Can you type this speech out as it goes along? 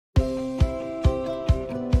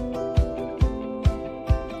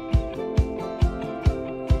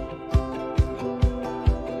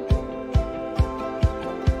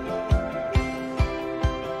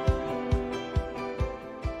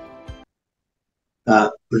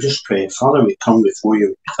We just pray. Father, we come before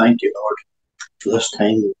you. Thank you, Lord, for this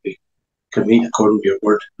time that we can meet according to your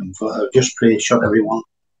word. And Father, just pray, shut everyone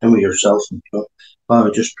in with yourself. And Father,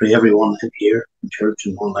 just pray everyone in here, in church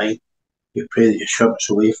and online. We pray that you shut us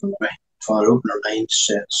away from the right. Father, open our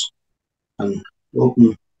mindsets and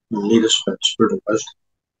open and lead us by the Spirit of wisdom.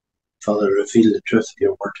 Father, reveal the truth of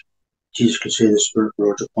your word. Jesus could say the Spirit of the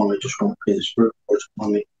Lord upon me. Just want to pray the Spirit of the Lord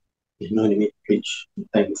upon me. He's anointed me to preach.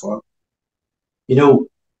 Thank you for it. You know,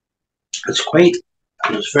 it's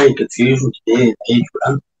very confusing today in the age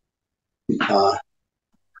we're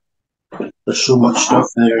in. There's so much stuff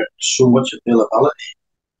there, so much availability.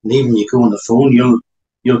 And even you go on the phone,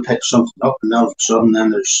 you'll pick something up, and all of a sudden then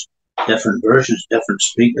there's different versions, different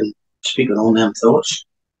speaking on them thoughts.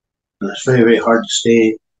 And it's very, very hard to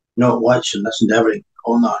stay, not watch and listen to everything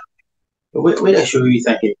on that. But wait, I show you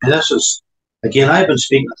thinking. And this is, again, I've been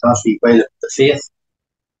speaking last week about the faith,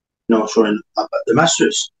 about the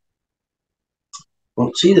mysteries.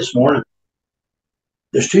 Well, see, this morning,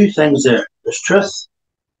 there's two things there. There's truth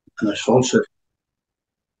and there's falsehood.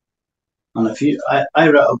 And I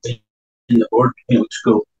read up in the board at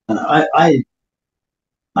school, and I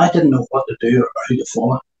didn't know what to do or who to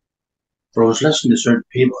follow. But I was listening to certain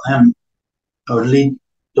people, and I would read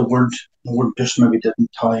the word just maybe didn't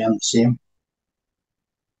tie in the same.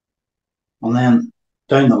 And then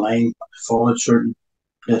down the line, I followed certain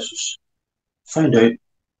places, found out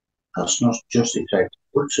that's not just exactly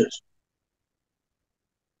what it says.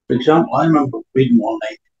 For example, I remember reading one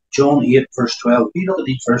night, John 8, verse 12. You look at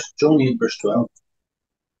these verses, John 8, verse 12.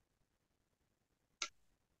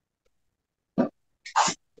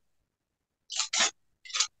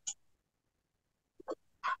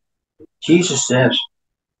 Jesus says,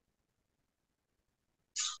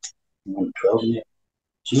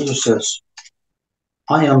 Jesus says,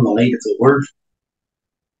 I am the light of the world.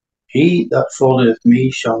 He that followeth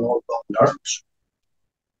me shall not walk in darkness.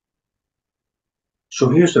 So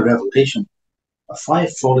here's the revelation. If I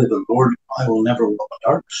follow the Lord, I will never walk in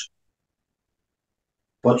darkness,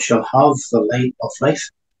 but shall have the light of life.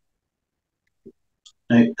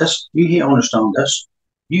 Now, you need to understand this.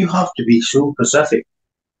 You have to be so specific.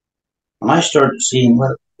 And I started seeing,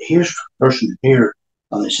 well, here's a person here,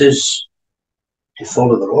 and it says to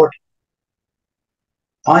follow the Lord.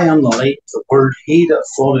 I am the light of the world. He that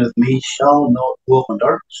followeth me shall not walk in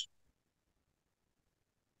darkness,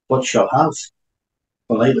 but shall have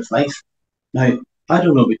the light of life. Now, I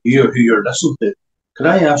don't know about you or who you're listening to. Could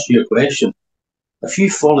I ask you a question? If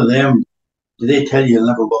you follow them, do they tell you you'll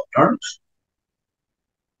never walk in darkness?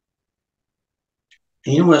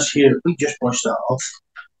 And you know what's here? We just brushed that off.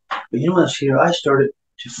 But you know what's here? I started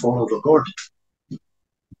to follow the Lord.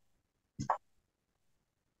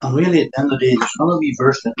 And really, at the end of the day, there's another wee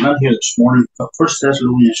verse that I'm in here this morning, 1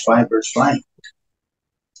 Thessalonians 5, verse 5.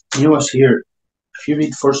 You know what's here? If you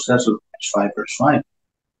read 1 Thessalonians 5, verse 5,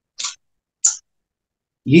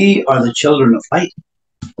 ye are the children of light.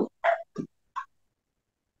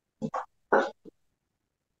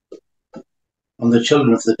 And the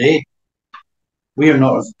children of the day. We are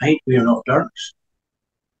not of night, we are not of darkness.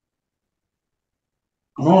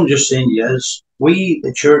 And all I'm just saying to you is, we,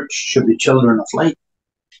 the church, should be children of light.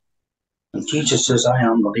 And Jesus says, I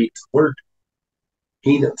am the light of the world.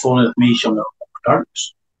 He that followeth me shall not walk in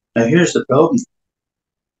darkness. Now here's the problem.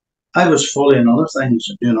 I was following other things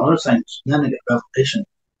and doing other things, and then I get revelation.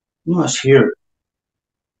 You know, it's here.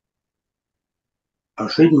 I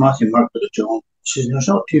was reading Matthew, Mark, and John. He says, there's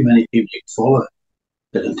not too many people you can follow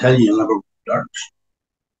that can tell you you'll never walk in darkness.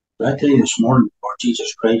 But I tell you this morning, Lord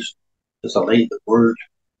Jesus Christ is the light of the world,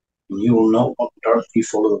 and you will not walk in darkness if you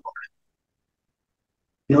follow the Lord.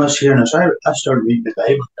 You know, I was here, and as I started reading the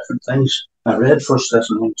Bible, different things. I read 1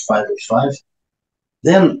 Thessalonians 5, verse 5.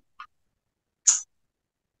 Then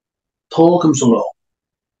Paul comes along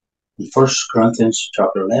in 1 Corinthians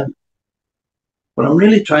chapter 11. What I'm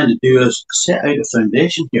really trying to do is set out a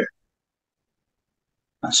foundation here.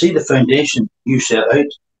 And see the foundation you set out.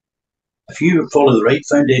 If you follow the right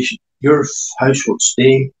foundation, your house will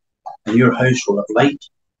stay, and your house will have light,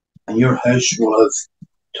 and your house will have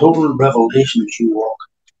total revelation as you walk.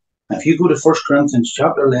 Now, if you go to 1 Corinthians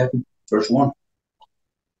chapter 11, verse 1.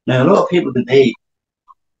 Now, a lot of people today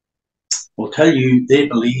will tell you they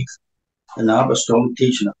believe in the apostolic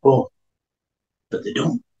teaching of Paul, but they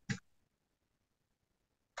don't.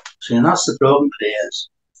 See, and that's the problem today is,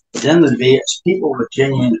 at the end of the day, it's people with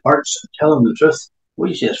genuine hearts and telling the truth. What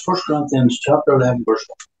he says, 1 Corinthians chapter 11, verse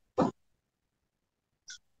 1.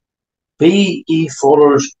 Be ye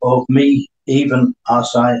followers of me, even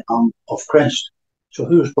as I am of Christ. So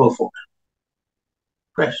who is Paul following?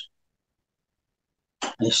 Christ.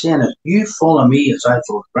 And he's saying that you follow me as I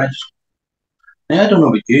follow Christ. Now, I don't know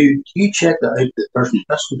about you. You check that out with the person who's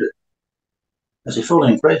listening to it. Is he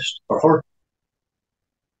following Christ or her?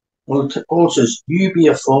 Well, Paul says, you be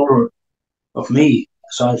a follower of me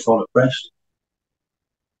as I follow Christ.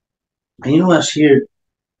 And you know, that's here,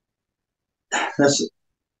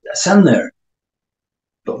 that's in there.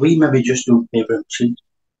 But we maybe just don't paper and cheat.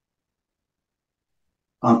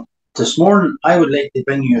 This morning, I would like to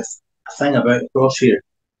bring you a thing about across here.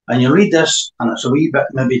 And you read this, and it's a wee bit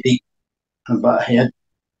maybe deep and a bit ahead.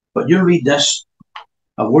 But you read this,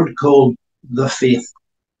 a word called the faith.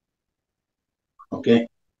 Okay?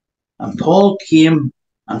 And Paul came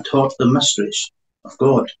and taught the mysteries of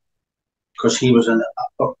God because he was an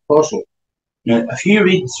apostle. Now, if you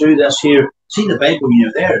read through this here, see the Bible when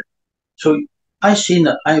you're there. So I seen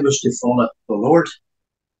that I was to follow the Lord,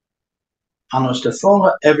 and I was to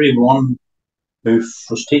follow everyone who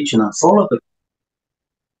was teaching and followed them.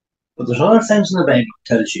 But there's other things in the Bible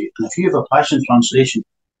that tells you, and if you have a Passion Translation,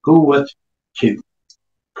 go with to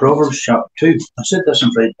Proverbs chapter 2. I said this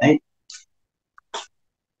on Friday night.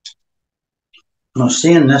 And I was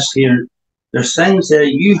saying this here, there's things there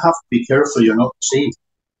you have to be careful you're not deceived.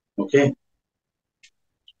 Okay?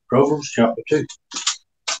 Proverbs chapter 2.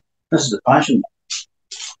 This is the Passion.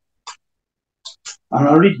 And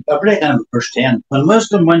I'll break in verse 10. When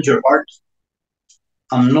wisdom wins your heart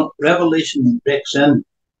and revelation breaks in,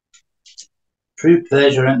 true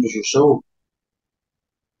pleasure enters your soul.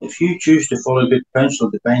 If you choose to follow good counsel,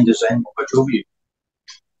 divine design will watch over you.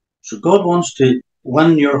 So God wants to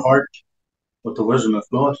win your heart with the wisdom of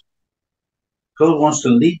God. God wants to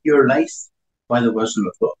lead your life by the wisdom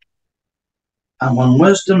of God. And when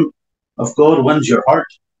wisdom of God wins your heart,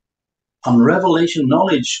 and revelation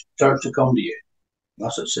knowledge starts to come to you.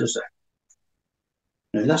 That's what it says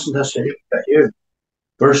there. Now listen to this here.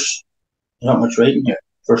 Verse, not much writing here.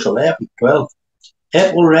 Verse 11, 12.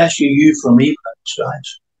 It will rescue you from evil in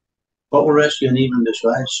disguise. What will rescue an evil in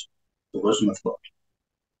disguise? The wisdom of God.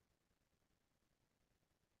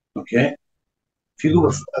 Okay? If you go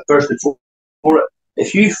with verse before it,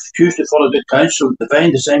 if you choose to follow good counsel,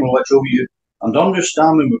 divine design will watch over you, and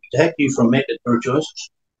understanding will protect you from making poor choices.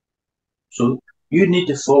 So you need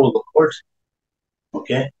to follow the Lord.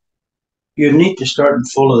 Okay? You need to start and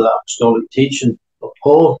follow the apostolic teaching of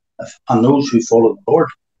Paul and those who follow the Lord.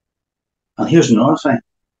 And here's another thing.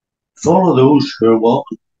 Follow those who are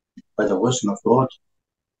walking by the wisdom of God,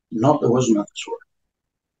 not the wisdom of this world.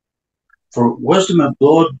 For wisdom of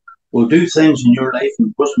God will do things in your life,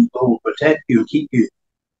 and wisdom of God will protect you and keep you.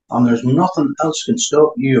 And there's nothing else can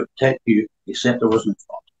stop you or protect you except the wisdom of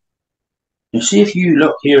God. Now see if you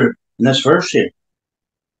look here in this verse here,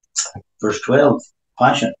 verse 12,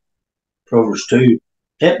 Passion, Proverbs 2.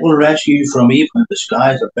 It will rescue you from evil in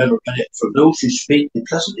disguise, or better put it, from those who speak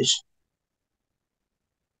duplicities.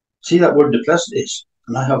 See that word duplicities?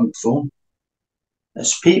 And I haven't phone.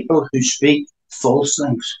 It's people who speak false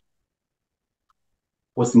things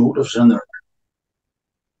with motives in their heart.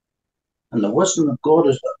 And the wisdom of God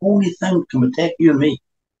is the only thing that can protect you and me.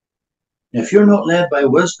 Now, if you're not led by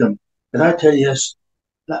wisdom, then I tell you this,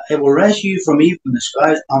 that it will rescue you from evil in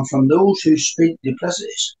disguise and from those who speak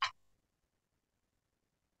duplicities.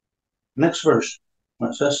 Next verse.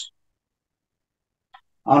 What's this?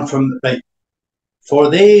 And from, right.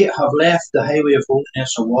 For they have left the highway of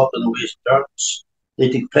holiness and walked in the ways of darkness. They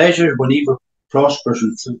take pleasure when evil prospers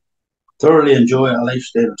and thoroughly enjoy a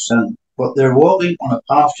lifestyle of sin. But they're walking on a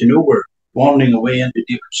path to nowhere, wandering away into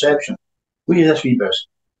deep perception. Read this wee verse.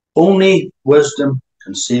 Only wisdom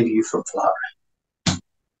can save you from flattery.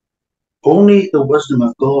 Only the wisdom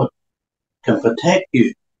of God can protect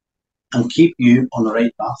you and keep you on the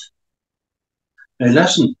right path. Now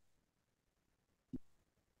listen,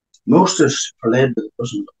 most of us are led by the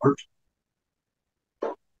wisdom of the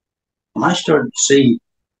Lord. And I started to see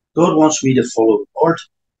God wants me to follow the Lord.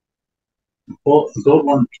 God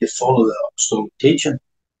wanted me to follow the apostolic teaching.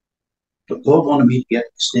 But God wanted me to get to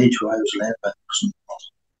the stage where I was led by the wisdom of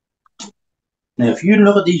God. Now if you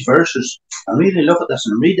look at these verses and really look at this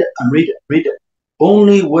and read it and read it, read it,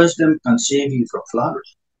 only wisdom can save you from flattery.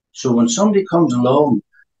 So when somebody comes along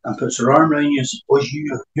and puts their arm around you and says, "Boy,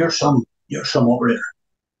 you're some operator,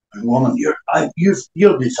 and woman,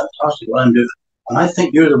 you'll be fantastic what I'm doing, and I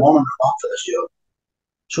think you're the woman for this job."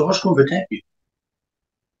 So what's going to protect you?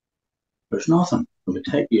 There's nothing to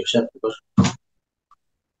protect you except the wisdom.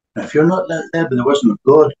 Now, if you're not led by the wisdom of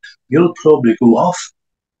God, you'll probably go off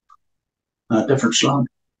on a different slant.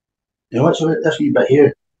 Now, what's this wee bit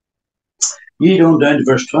here? You go down to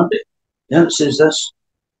verse 20. Then it says this: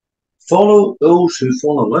 follow those who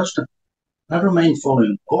follow wisdom. Never mind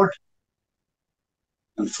following the Lord.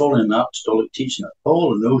 and following the apostolic teaching of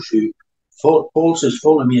Paul and those who Paul says,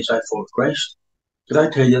 follow me as I follow Christ. Did I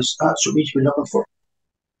tell you this? That's what we should be looking for.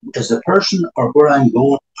 Is the person or where I'm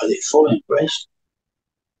going, are they following Christ?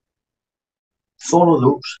 Follow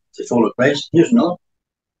those who follow Christ. Here's another.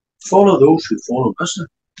 Follow those who follow wisdom.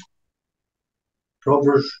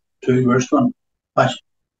 Proverbs 2 verse 1.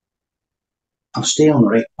 And stay on the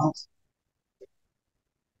right path.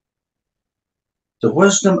 The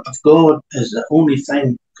wisdom of God is the only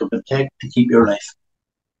thing that can protect and keep your life.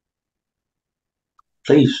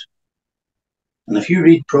 Please. And if you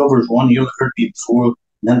read Proverbs 1, you'll have heard me before, and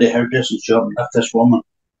then they heard this and job and left this woman,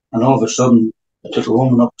 and all of a sudden I took a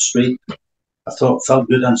woman up the street. I felt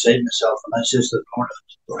good inside myself, and I says to the Lord,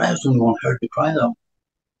 I was the only one who heard me cry though.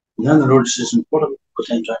 And then the Lord says, what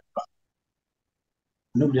times I cry?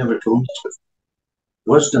 Nobody ever told me this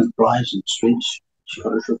before. Wisdom cries in the streets. She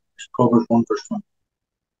heard her Proverbs 1 verse 1.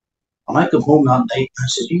 And I come home that night and I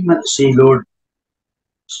said, you meant to say, Lord,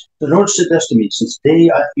 the Lord said this to me, since the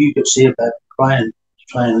day you got saved, I've been crying to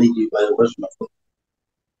try and lead you by the wisdom of God.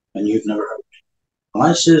 And you've never heard me. And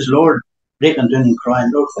I says, Lord, breaking down and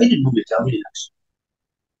crying, Lord, why didn't nobody tell me this?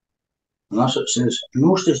 And that's what it says.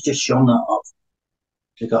 Most is just showing that up.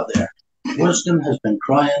 They got there. Wisdom has been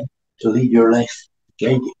crying to lead your life, to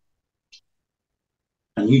guide you.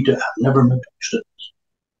 And you have never misunderstood this.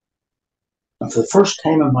 And for the first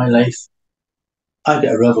time in my life, I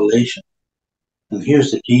get a revelation. And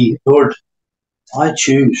here's the key. Lord, I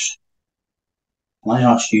choose. And I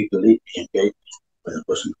ask you to lead me and guide me by the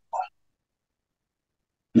wisdom of God.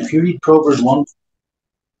 And if you read Proverbs 1,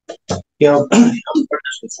 you haven't heard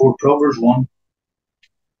this before, Proverbs 1,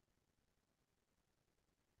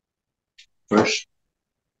 verse,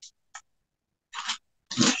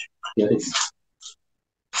 get it?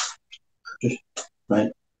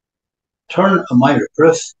 Right. Turn at my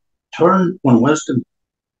reproof, turn when wisdom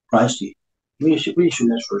cries to you. We should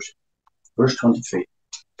this verse 23.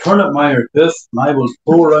 Turn at my reproof, and I will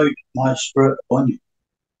pour out my spirit upon you.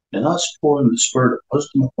 And that's pouring the spirit of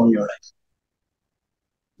wisdom upon your life.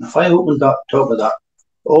 And if I opened that top of that,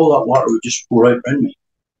 all that water would just pour out around me.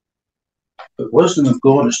 But wisdom of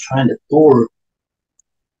God is trying to pour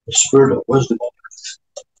the spirit of wisdom on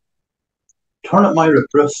you. Turn at my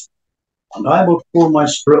reproof, and I will pour my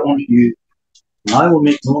spirit onto you, and I will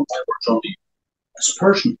make known my words unto you. It's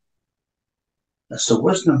personal. It's the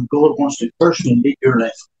wisdom of God wants to personally lead your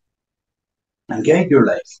life and guide your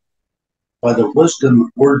life by the wisdom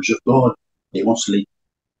words of God He wants to lead.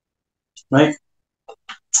 Right?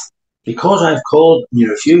 Because I've called and you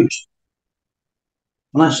refused.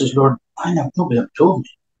 And I says, Lord, nobody ever told me.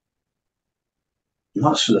 And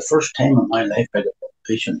that's for the first time in my life I got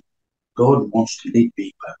revelation. God wants to lead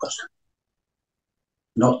me by wisdom.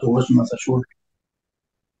 Not the wisdom of this world.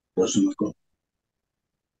 Wisdom of God.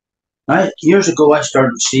 Right? Years ago I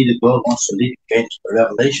started to see that God wants to lead me by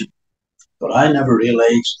revelation. But I never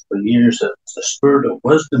realized for years that the spirit of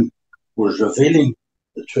wisdom was revealing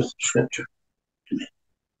the truth of Scripture to me.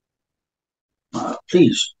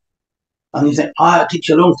 Please. And you think, it takes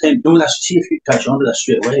you a long time to do this. See if you catch on to that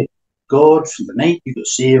straight away. God, from the night you got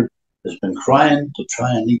saved, has been crying to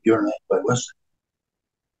try and lead your life by wisdom.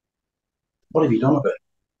 What have you done about it?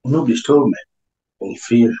 Well, nobody's told me. Well,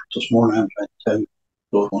 fear this morning I'm trying to tell you,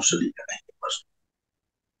 God wants to lead your life by wisdom.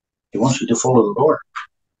 He wants you to follow the Lord,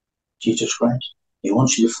 Jesus Christ. He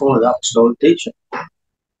wants you to follow that apostolic teaching.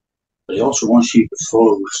 But He also wants you to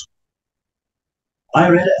follow wisdom. I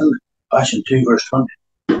read it in Passion 2 verse 20.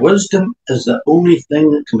 Wisdom is the only thing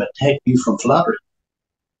that can protect you from flattery.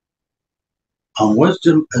 And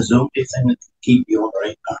wisdom is the only thing that can keep you on the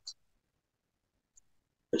right path.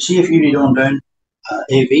 But see if you read on down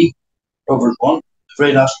AV, Proverbs 1, the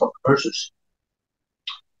very last couple of verses.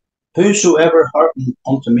 Whosoever hearken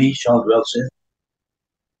unto me shall dwell safe.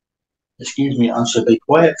 And shall be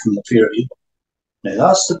quiet from the fear of evil. Now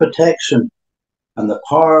that's the protection and the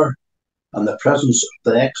power and the presence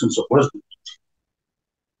of the excellence of wisdom.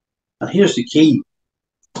 And here's the key.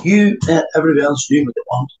 You let everybody else do what they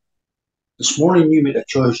want. This morning you made a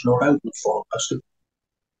choice, Lord, I'm going to follow wisdom.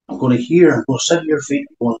 I'm going to hear, I'm going to sit at your feet,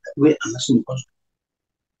 I'm going to wait and listen to wisdom.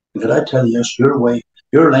 And did I tell you, yes, your way,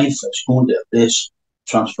 your life is going to embrace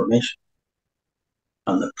transformation.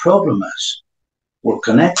 And the problem is, we're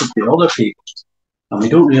connected to other people, and we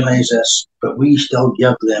don't realise this, but we still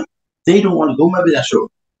give them. They don't want to go maybe this road,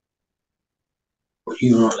 but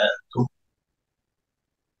you don't let it go.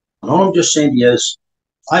 And all I'm just saying to you is,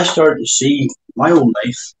 I started to see my own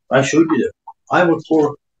life. I showed you that. I would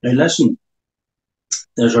pour. Now listen,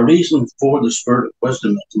 there's a reason for the spirit of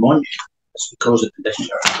wisdom that's among you. It's because of the condition of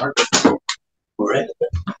your heart. We're right.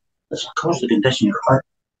 It's because of the condition of your heart.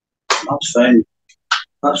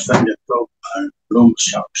 That's found in Romans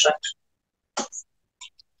chapter 6.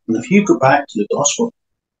 And if you go back to the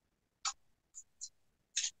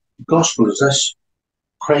gospel is this: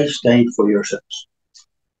 Christ died for your sins.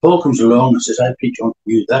 Paul comes along and says, I preach unto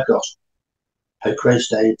you that gospel, how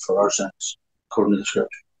Christ died for our sins, according to the scripture.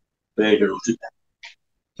 Buried and rose again,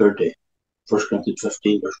 third day. 1 Corinthians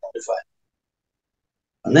 15, verse 25.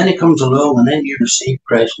 And then he comes along, and then you receive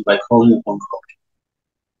Christ by calling upon God.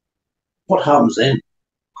 What happens then?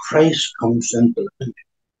 Christ comes into living.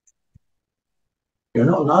 You're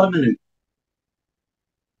not an Adam anymore.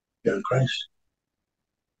 You're in Christ.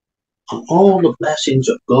 And all the blessings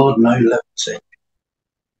of God now live inside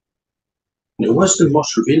you. The wisdom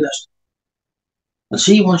must reveal this. And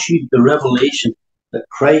see, once you the revelation that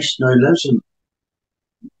Christ now lives in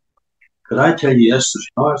you. Could I tell you this? There's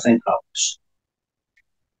another thing happens.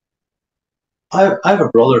 I have a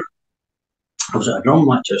brother. I was at a drum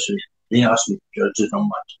match yesterday. He asked me to judge the drum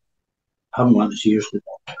match. I haven't went this years ago.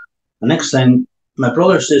 The next thing, my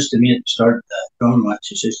brother says to me at the start of the drum match,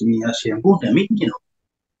 he says to me, I'm going to a meeting, you know.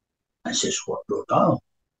 I says, what, Lord? Oh,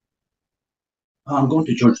 I'm going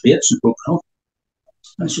to George Bates in Broken Hill.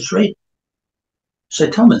 I says, right. So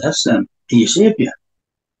tell me this then. Are you saved yet?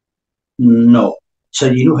 No. So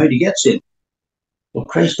you know how to get saved? Well,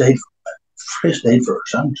 Christ died for our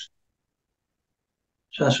sins.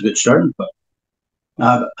 So that's a good starting point.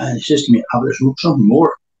 And he says to me, there's something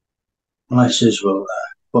more. And I says, well,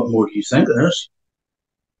 what more do you think there is?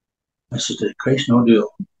 I said, did Christ not do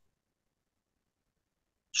it?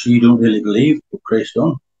 So you don't really believe what Christ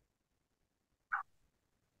done?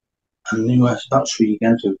 And you know, that's where you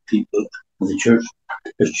get into people in the church.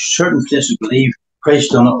 There's certain places believe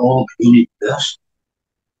Christ done it all, but you need this.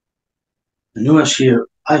 And you know, here,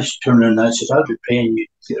 I turn around and I says, I'll be praying you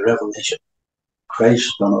to the revelation.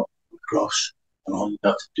 Christ done it on the cross, and all you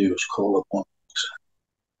have to do is call upon him.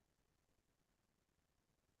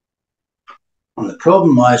 And the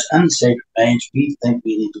problem is, inside our minds, we think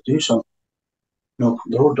we need to do something. No,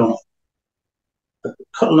 the Lord done it. But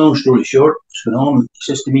cut a long story short, what's going on? He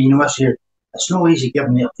says to me, you know what's here? It's no easy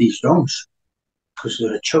giving me up these drums, because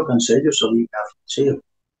there's a choke inside you, so you have to see them.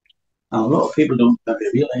 And a lot of people don't maybe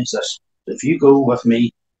realise this. If you go with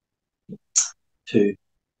me to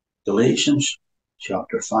Galatians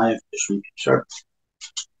chapter 5, just read it.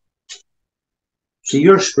 See,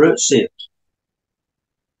 your spirit's saved.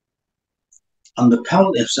 And the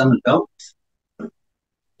penalty of sin is dealt. The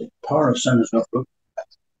power of sin is not broken.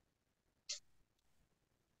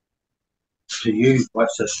 To you,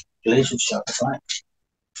 what's this? Galatians chapter 5,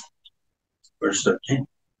 verse 13.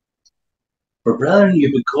 For brethren,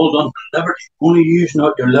 you be called unto liberty. Only use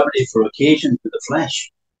not your liberty for occasion to the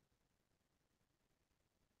flesh,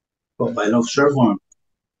 but by love serve one another.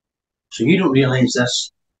 So you don't realise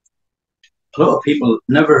this. A lot of people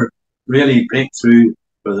never really break through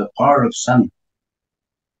where the power of sin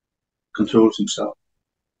controls himself.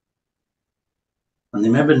 And they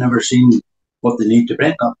maybe never seen what they need to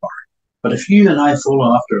break that power. But if you and I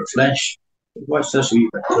follow after our flesh, watch this wee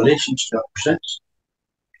bit. Galatians chapter 6,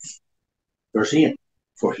 verse 8.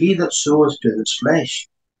 For he that soweth to his flesh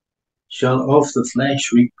shall of the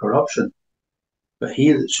flesh reap corruption, but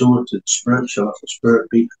he that soweth to the Spirit shall of the Spirit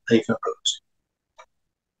reap life everlasting.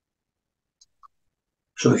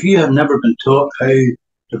 So if you have never been taught how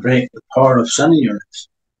to break the power of sin in your life,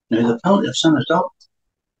 now the penalty of sin is dealt.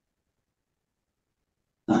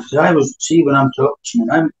 Now, I was see when I'm talking,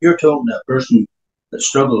 you're talking to a person that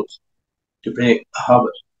struggles to break a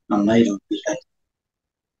habit and an idol in his life.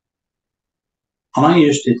 And I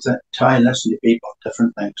used to listen to people on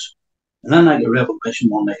different things. And then I get a revelation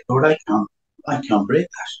one night, Lord, I can't break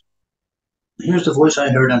this. And here's the voice I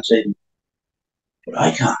heard inside me. But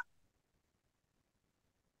I can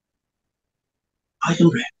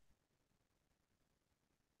break.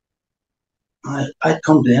 I'd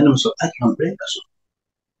come to the end of myself, I can't break this.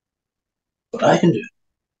 But I can do it.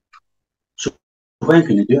 So when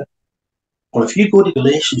can you do it? Well, if you go to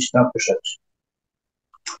Galatians chapter 6,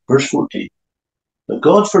 verse 14, but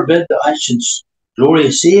God forbid that I should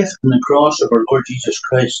glory save in the cross of our Lord Jesus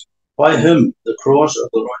Christ, by whom the cross of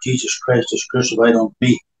the Lord Jesus Christ is crucified unto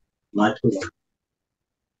me, and I to him.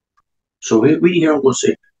 So we here will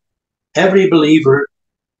say, every believer,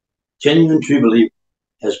 genuine true believer,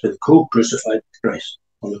 has been co-crucified with Christ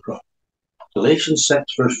on the cross. Galatians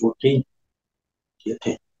 6, verse 14 to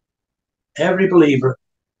 18. Every believer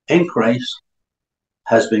in Christ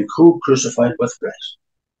has been co-crucified with Christ.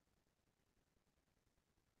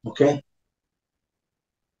 Okay?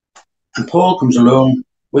 And Paul comes along,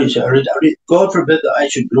 God forbid that I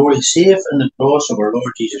should glory save in the cross of our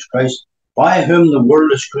Lord Jesus Christ, by whom the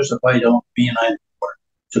world is crucified unto me, and I am the world.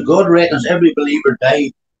 So God reckons every believer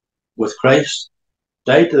died with Christ,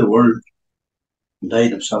 died to the world, and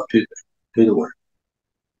died himself to the world.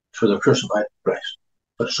 So they're crucified with Christ.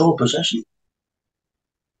 But it's all position.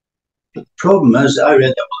 The problem is, I read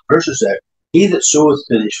that one verses there, he that soweth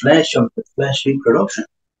to his flesh of the flesh eat corruption.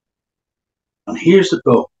 And here's the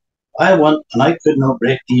problem. I want, and I could not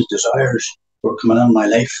break these desires were coming in my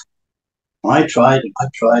life. And I tried to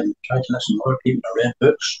listen to other people. I read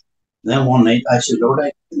books. And then one night I said, Lord,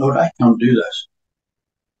 I can't do this.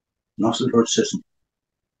 And that's the Lord says,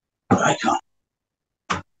 but I can't.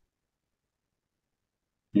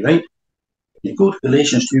 You right? You go to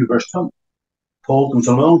Galatians 2 verse 10. Paul comes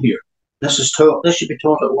along here. This should be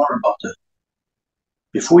taught at water baptism.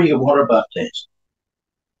 Before you get water baptized.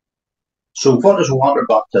 So what is water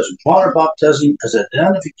baptism? Water baptism is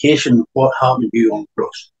identification of what happened to you on the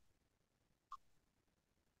cross.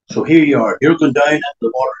 So here you are, you're going down into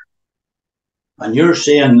the water. And you're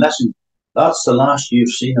saying, listen, that's the last you've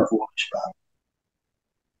seen of Holy Spirit.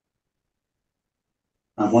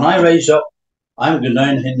 And when I rise up, I'm going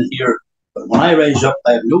down in here. But when I rise up,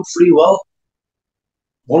 I have no free will.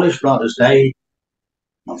 Holy Spirit has died.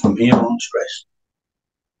 And from here on is Christ.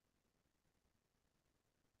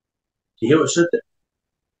 Do you hear what I said there?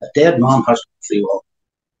 A dead man has no free will.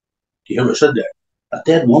 Do you hear what I said there? A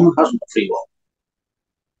dead woman has no free will.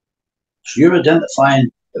 So you're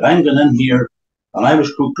identifying that I'm going in here and I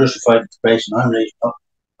was crucified with Christ and I'm raised up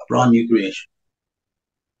a brand new creation.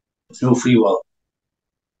 With no free will.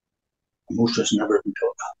 And most of us never been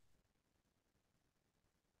taught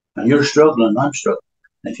that. And you're struggling and I'm struggling.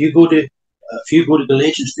 And if you go to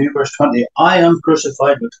Galatians 2 verse 20, I am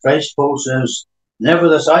crucified with Christ, Paul says,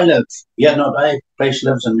 nevertheless I live, yet not I, Christ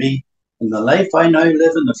lives in me. In the life I now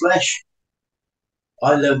live in the flesh,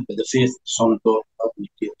 I live by the faith of the Son of God.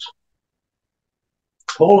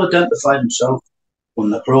 Paul identified himself on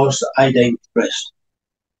the cross that I died with Christ.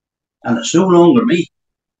 And it's no longer me,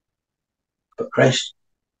 but Christ.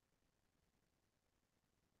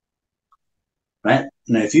 Right?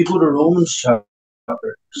 Now if you go to Romans chapter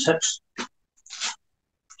 6,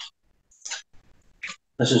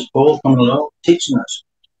 this is Paul coming along teaching us.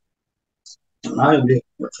 And I hadn't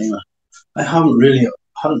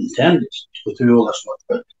intended to go through all this much,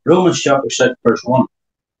 but Romans chapter 6 verse 1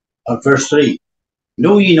 and verse 3.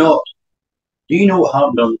 Know ye not? Do you know what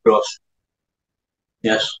happened on the cross?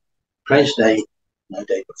 Yes. Christ died, and I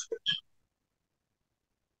died with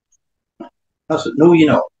Christ. That's it. Know ye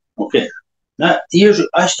not? Okay. Now,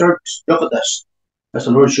 I started to look at this, as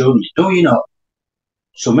the Lord showed me. Know ye not?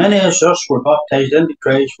 So many of us were baptized into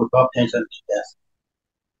Christ, were baptized into death.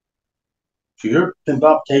 So you're been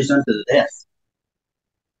baptized into the death.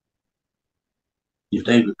 You've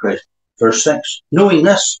died with Christ. Verse 6. Knowing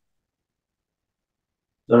this,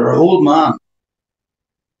 that our old man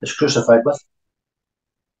is crucified with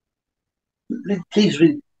him. Please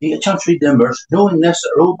read, you get a chance to read them verse. Knowing this,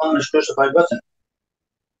 that our old man is crucified with him.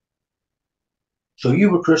 So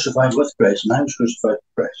you were crucified with Christ, and I was crucified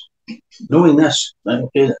with Christ. Knowing this, right?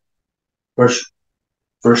 Okay, verse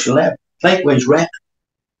 11. Likewise,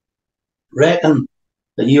 reckon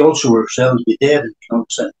that ye also yourselves be dead and become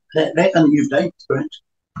sin. Reckon that you've died with Christ.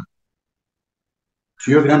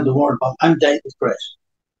 So you're going to the word, but I'm died with Christ.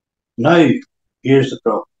 Now, here's the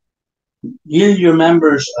problem. Yield your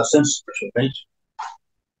members as instruments of righteousness.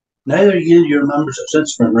 Neither yield your members as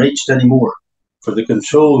instruments of righteousness anymore, for the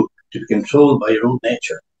control to be controlled by your own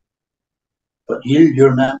nature, but yield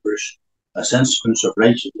your members as instruments of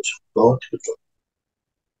righteousness for God to control.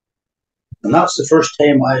 And that's the first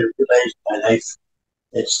time I realized in my life,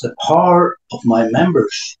 it's the power of my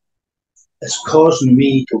members that's causing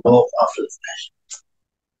me to walk after the flesh.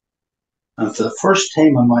 And for the first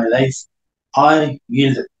time in my life, I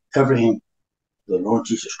yielded everything to the Lord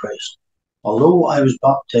Jesus Christ. Although I was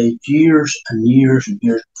baptized years and years and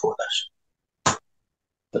years before this.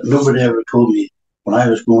 But nobody ever told me when I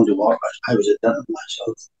was going to water, I was identifying myself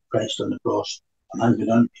with Christ on the cross. And I'm going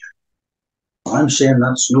on here. I'm saying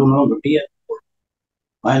that's no longer me anymore.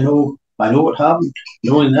 I know what happened.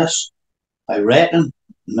 Knowing this, I reckon,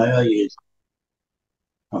 now I yield.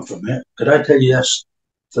 And from here, could I tell you this?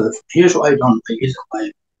 Here's what I've done. I yielded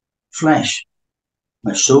my flesh,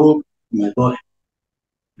 my soul, my body,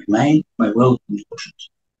 my mind, my will, and emotions.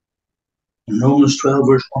 In Romans 12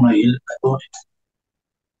 verse 1, I yielded my body.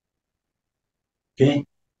 Okay?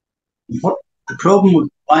 And what the problem with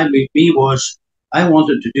me was, I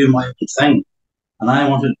wanted to do my own thing. And I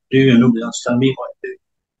wanted to do, and nobody else tell me what to do.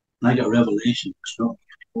 And I got revelation. It's not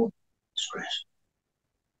disgrace.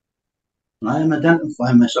 And I am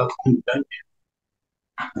identifying myself coming down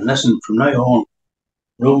here. And listen, from now on,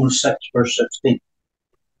 Romans 6, verse 16.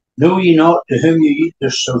 Know ye not to whom ye eat,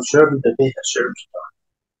 there's some servant that they have servants of God.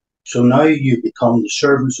 So now you become the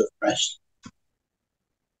servants of Christ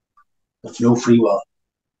with no free will.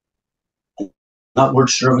 And that word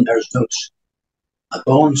servant there is notes. A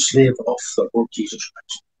bond slave of the Lord Jesus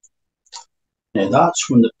Christ. Now that's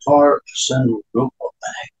when the power of sin was broke up my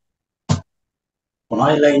life. When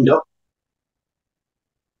I lined up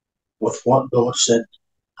with what God said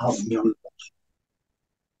happened me on the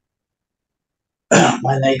cross,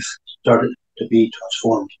 my life started to be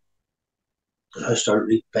transformed. Because I started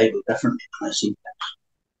reading the Bible differently and I seen things.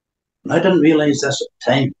 And I didn't realize this at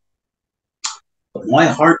the time. But my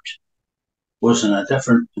heart was in a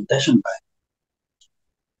different condition back.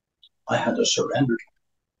 I had to surrender.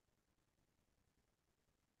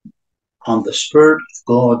 And the Spirit of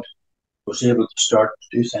God was able to start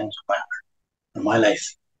to do things in my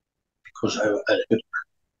life because I had a good heart.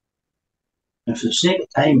 And for the sake of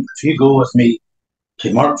time, if you go with me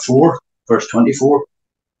to Mark 4, verse 24,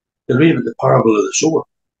 you'll read about the parable of the sower.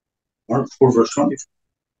 Mark 4, verse 24.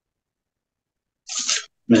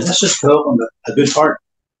 Now, this is talking about a good heart.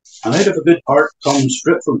 And out of a good heart comes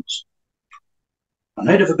fruitfulness. And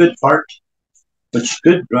out of a good heart, which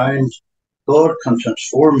good ground, God can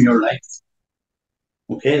transform your life.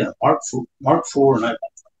 Okay, then Mark 4, now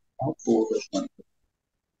Mark 4, verse 24.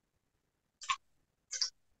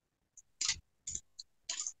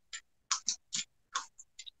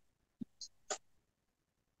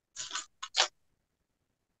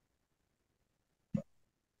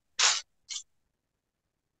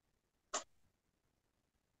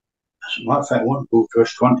 As a matter of fact, I want to go to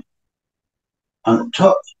verse 20. And it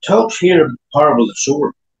talks here of the parable of the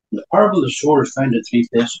sower. And the parable of the sower is found in three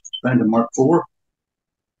places. It's found in Mark 4,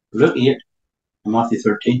 Luke 8, and Matthew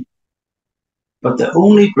 13. But the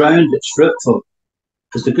only ground that's fruitful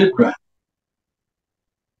is the good ground.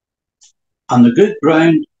 And the good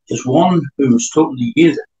ground is one who was totally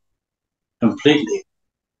yielded completely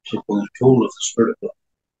to the control of the Spirit of God.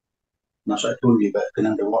 And as I told you about going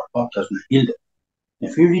into water baptism and yielded.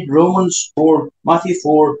 If you read Matthew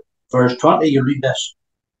 4, verse 20, you read this.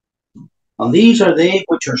 And these are they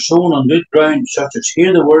which are sown on good ground, such as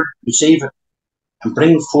hear the word, receive it, and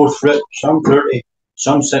bring forth fruit, some 30,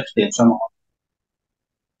 some 60, and some 100.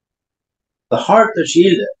 The heart that's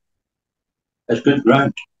yielded is good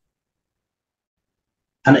ground.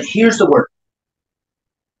 And it hears the word.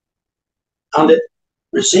 And it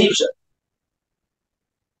receives it.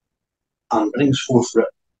 And brings forth fruit.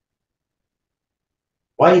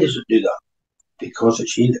 Why does it do that? Because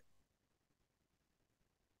it's yielded.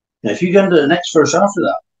 Now, if you get into the next verse after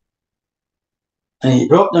that, and he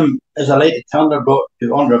brought them as a lighted candle brought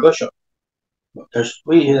to under a bushel.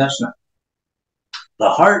 Wait here, that's not.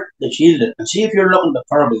 The heart that's yielded, and see if you're looking at the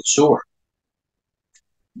parable of the sower.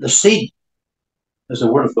 The seed is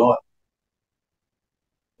the word of God.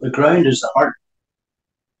 The ground is the heart.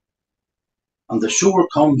 And the sower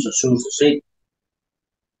comes and sows the seed.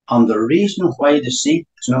 And the reason why the seed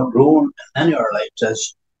is not grown in any of our lives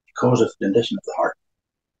is because of the condition of the heart.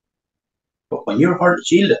 But when your heart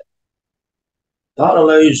is yielded, that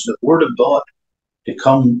allows the word of God to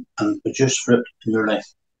come and produce fruit in your life.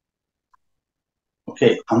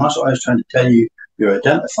 Okay, and that's what I was trying to tell you, you're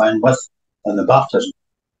identifying with in the baptism.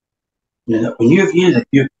 You know, when you've yielded,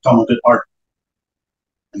 you become a good heart.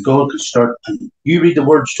 And God can start, and you read the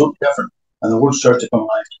words totally different, and the words start to come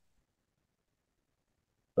alive.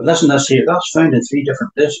 But listen to this here, that's found in three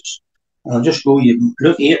different places. And I'll just go, you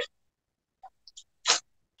Luke 8.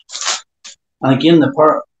 And again,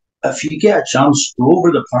 if you get a chance, go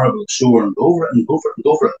over the parable of the sower and go over it and go over it and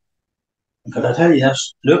go over it. And could I tell you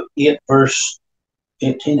this? Luke 8, verse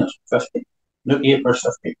 18 or 15. Luke 8, verse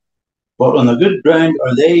 15. But on the good ground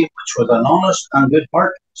are they which with an honest and good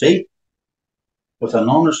heart, see? With an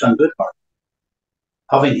honest and good heart,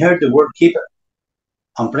 having heard the word, keep it,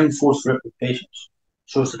 and bring forth fruit with patience.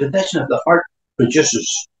 So it's the condition of the heart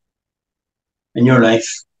produces in your life.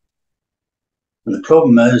 And the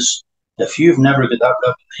problem is, if you've never got that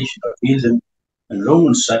revelation of yielding in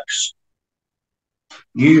Romans 6,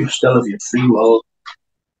 you still have your free will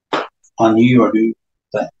and you are doing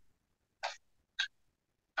things.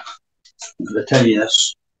 I'm going to tell you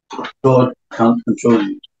this, God can't control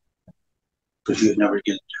you because you've never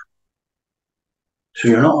yielded. So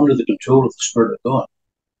you're not under the control of the Spirit of God.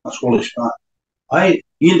 That's Holy Spirit. I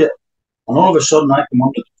yielded, and all of a sudden I come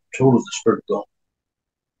under the control of the Spirit of God.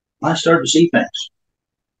 I started to see things.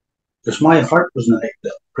 Because my heart was in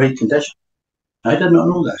the right condition. I did not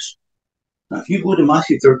know this. Now, if you go to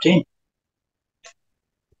Matthew 13,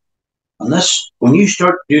 and this, when you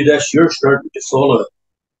start to do this, you're starting to follow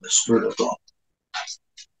the Spirit of God.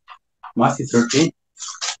 Matthew 13.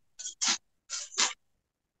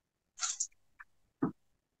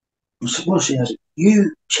 Suppose he has,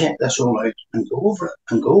 you check this all out and go over it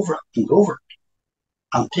and go over it and go over it.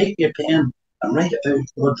 And take your pen and write it out.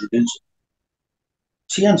 God reveals it.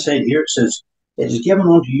 See inside here it says, it is given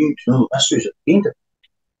unto you to know the mysteries of the kingdom.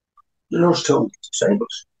 The Lord's told his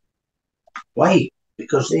disciples. Why?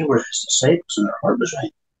 Because they were his disciples and their heart was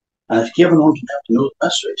right. And it's given unto them to know the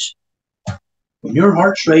mysteries. When your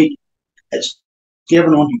heart's right, it's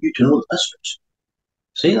given unto you to know the mysteries.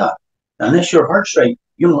 See that? Unless your heart's right,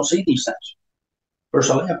 you'll not see these things. Verse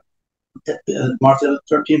 11. Mark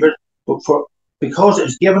 13, verse, because it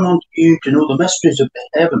is given unto you to know the mysteries of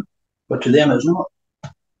heaven, but to them it is not.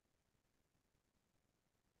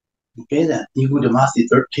 Okay then, you go to Matthew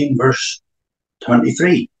 13, verse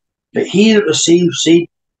 23. But he that receives seed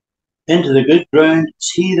into the good ground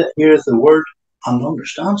is he that heareth the word and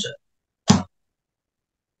understands it.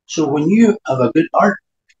 So when you have a good heart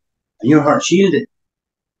and your heart's yielded,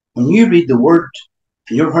 when you read the word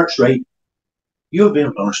and your heart's right, you'll be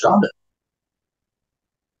able to understand it.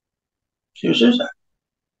 See what it says there?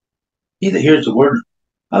 He that hears the word.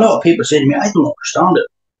 A lot of people say to me, I don't understand it.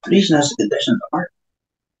 The reason is the condition of the heart.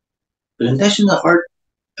 The condition of the heart,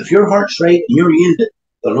 if your heart's right and you're yielded,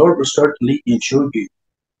 the Lord will start to lead you and show you.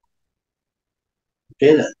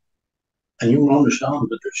 Okay then. And you will understand what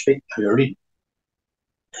they're speaking or you're reading.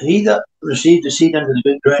 He that received the seed into the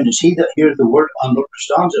good ground is he that heareth the word and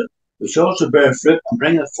understands it, which also beareth fruit and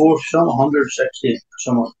bringeth forth some 160,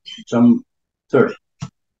 some 30.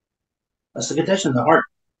 That's the condition of the heart.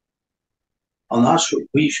 And that's what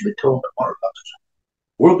we should be told at our baptism.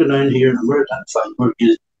 We're going down here and we're identifying we're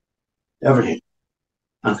using everything.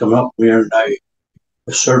 And coming up, we are now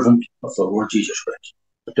a servant of the Lord Jesus Christ.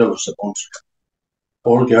 The devil is the bones.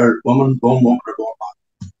 All girl, woman, bone woman, or bone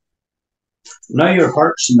man. Now your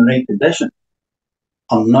heart's in the right condition.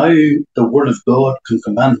 And now the word of God can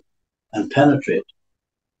come in and penetrate.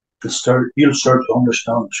 And you'll start to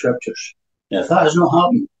understand the scriptures. Now, if that has not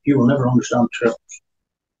happened, you will never understand the scriptures.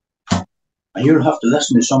 And you'll have to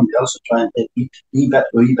listen to somebody else and try and take wee bit,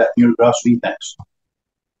 and you'll grasp wee things.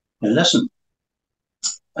 Now listen.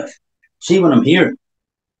 See when I'm here,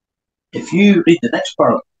 if you read the next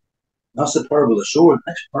parable, that's the parable of the sower. The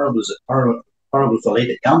next parable is the parable of the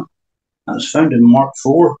lighted lamp. And it's found in Mark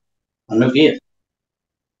 4 and Luke 8.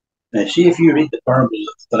 Now see if you read the parable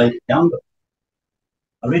of the lighted candle.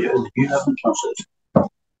 I'll read it with the New Living Translation.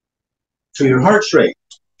 So your heart's right.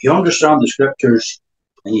 You understand the scriptures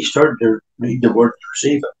and you start to read the word and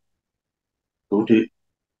receive it. Go to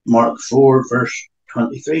Mark 4, verse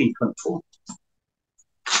 23 and 24.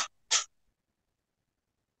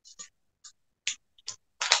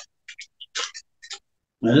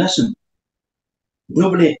 Now listen,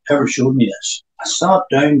 nobody ever showed me this. I sat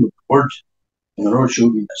down with the word and the Lord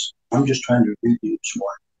showed me this. I'm just trying to read you this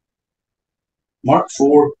morning. Mark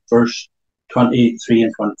 4, verse 23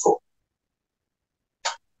 and 24.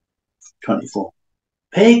 24.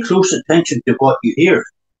 Pay close attention to what you hear.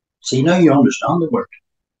 See, now you understand the word.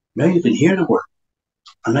 Now you can hear the word.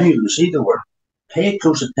 And now you can see the word. Pay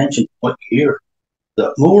close attention to what you hear.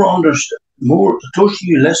 The closer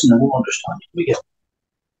you listen, the more understanding we get.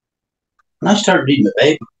 And I started reading the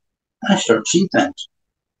Bible, and I started seeing things.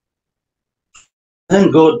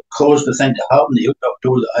 Then God caused the thing to happen. He opened up the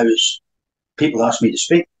door that people asked me to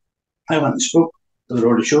speak. I went and spoke. The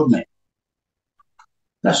Lord showed me.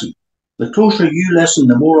 Listen, the closer you listen,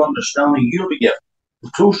 the more understanding you'll be given. The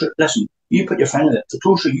closer, listen, you put your finger there. The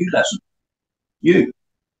closer you listen,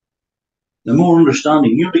 the more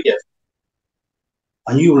understanding you'll be given.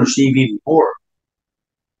 And you will receive even more.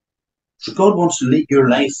 So God wants to lead your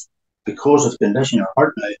life because of the condition of your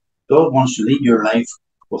heart now. God wants to lead your life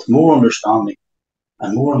with more understanding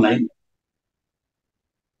and more enlightenment.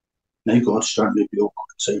 Now God's starting to be open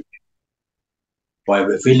inside you by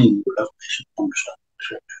revealing the revelation and understanding the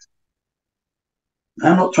scriptures.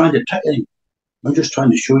 I'm not trying to trick anyone. I'm just trying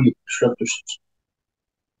to show you the scriptures.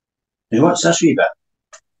 Now what's this wee bit?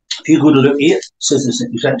 If you go to Luke 8, it says the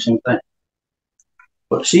exact same thing.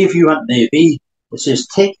 But see if you want the AV, it says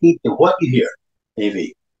take heed to what you hear,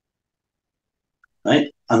 AV.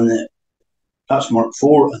 Right? And that's Mark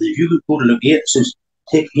 4. And if you go to Luke 8, it says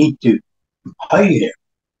take heed to how you hear.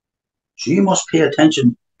 So you must pay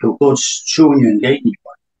attention to what God's showing you and guiding you.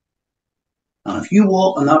 And if you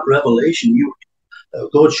walk in that revelation,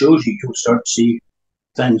 God shows you, you will start to see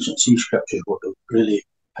things and see scriptures,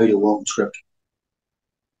 how to walk in scripture.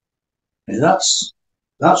 And that's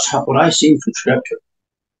what I seen from scripture.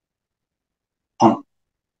 And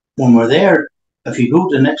when we're there, if you go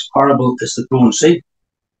to the next parable, it's the growing seed.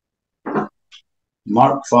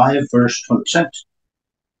 Mark 5, verse 26.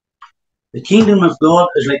 The kingdom of God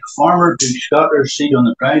is like a farmer who scatters seed on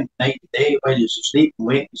the ground night and day while he is asleep and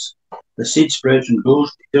wakes. The seed spreads and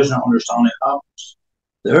grows, but he does not understand how it happens.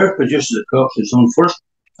 The earth produces the crops of its own. First,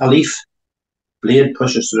 a leaf blade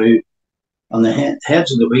pushes through, and the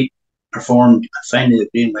heads of the wheat are formed, and finally the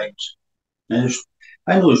grain rings. Now,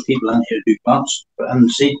 I know there's people in here who do plants and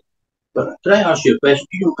seed, but did I ask you a question?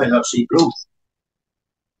 Do you know how that seed grows?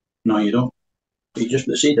 No, you don't. You just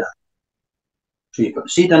put the seed in. So you put the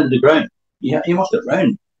seed into the ground. You must have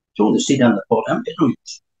ground. Throw the seed in the pot empty, no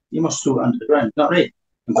use. You must throw it into the ground, not right.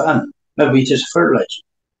 And put in. Maybe it's just fertilizer.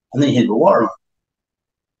 And then you hit the water on it.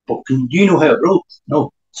 But do you know how it grows?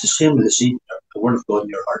 No. It's the same with the seed, the word of God in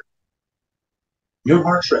your heart. Your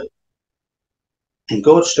heart's right. And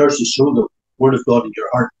God starts to sow the word of God in your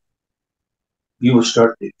heart. You will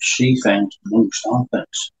start to see things and understand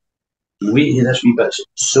things. And we hear this wee bit.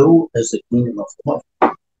 So is the kingdom of God.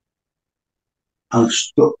 And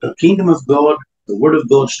the kingdom of God, the word of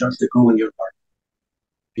God starts to grow in your heart.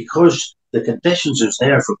 Because the conditions is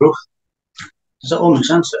there for growth. Does that all make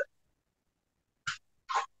sense there?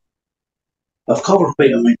 I've covered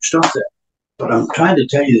quite a lot of stuff there. But I'm trying to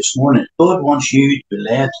tell you this morning, God wants you to be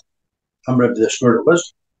led under the spirit of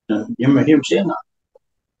wisdom. And you remember him saying that.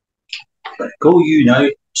 But go you now,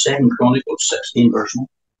 2 Chronicles 16, verse 1.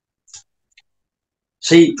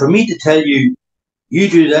 See, for me to tell you, you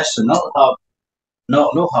do this and not have,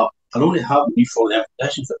 I'll only have you for the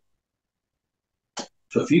invitation for it.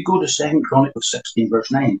 So if you go to 2 Chronicles 16, verse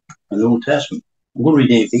 9, in the Old Testament, I'm going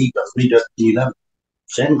to read AV, but read it in 11.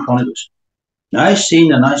 2 Chronicles. Now I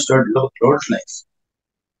seen and I started to look at the Lord's life.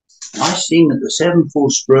 And I seen that the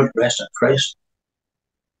sevenfold spirit rests in Christ.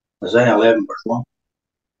 Isaiah 11, verse 1.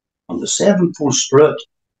 And the sevenfold spirit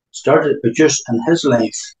started to produce in his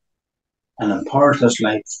life and empowered his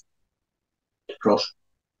life to prosper.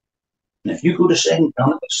 And if you go to 2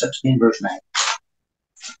 Chronicles 16, verse 9,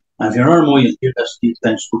 and if you're not more, you'll hear these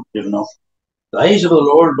things spoken enough. The eyes of the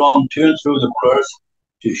Lord run to and through the whole earth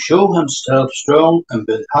to show himself strong, and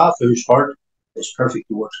behalf of whose heart is perfect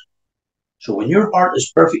towards him. So when your heart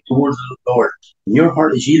is perfect towards the Lord, and your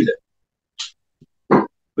heart is yielded,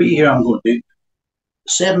 what you hear I'm going to do?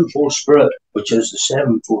 The sevenfold spirit, which is the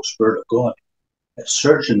sevenfold spirit of God, is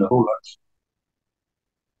searching the whole earth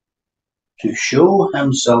to show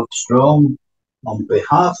himself strong on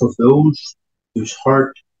behalf of those whose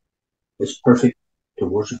heart is perfect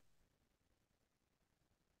towards him.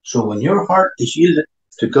 So when your heart is yielded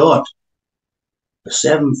to God, the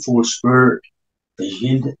sevenfold spirit is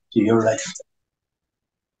yielded to your life.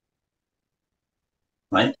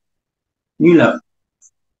 Right? New love.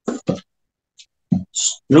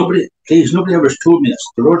 Nobody ever told me this.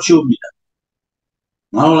 The Lord showed me that.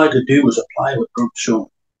 And all I could do was apply what God showed me.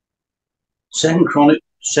 2 Chronicles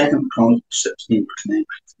 16, verse 9.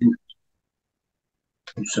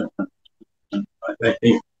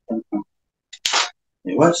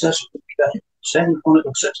 What's this? 2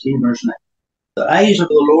 Chronicles 16, verse 9. The eyes of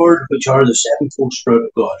the Lord, which are the sevenfold spirit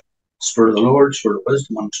of God, spirit of the Lord, spirit of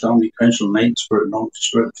wisdom, understanding, counsel, might, spirit of knowledge,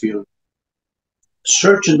 spirit of fear,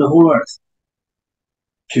 searching the whole earth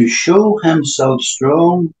to show himself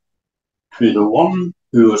strong to the one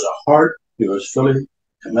who has a heart who is fully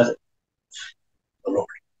committed to the Lord.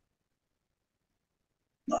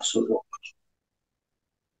 That's what it was.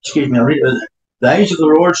 Excuse me, I'll read it. The eyes of the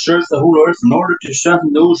Lord search the whole earth in order to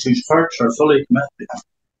strengthen those whose hearts are fully committed to him.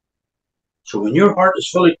 So when your heart is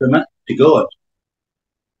fully committed to God,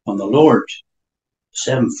 on the Lord, the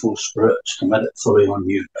sevenfold spirit is committed fully on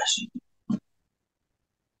you.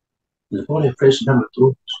 The body of Christ never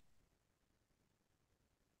told us.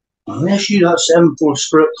 Unless you have sevenfold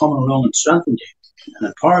spirit coming along and strengthening you and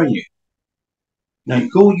empowering you. Now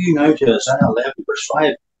go you now to Isaiah 11, verse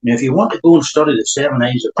 5. Now if you want to go and study the seven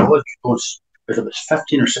eyes of God, you go, there's about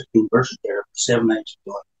 15 or 16 verses there of the seven eyes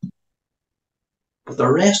of God. But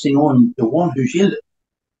they're resting on the one who's yielded.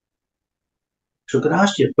 So I could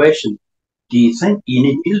ask you a question. Do you think you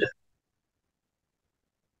need yielded?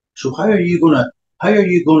 So how's your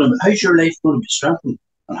life going to be strengthened?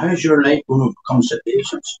 And how's your life going to become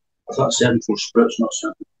situations if that sevenfold spirit's not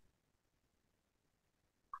strengthened?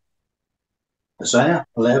 Isaiah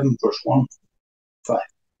 11, verse 1, 5.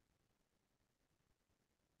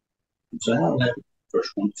 Isaiah 11,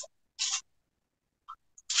 verse 1, 5.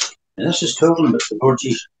 And this is talking about the Lord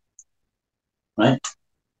Jesus. Right?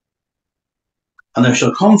 And there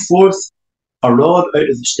shall come forth a rod out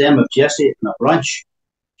of the stem of Jesse, and a branch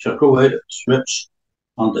shall grow out of its roots,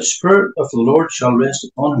 and the Spirit of the Lord shall rest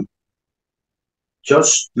upon him,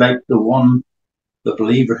 just like the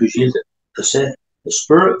believer who's yielded. The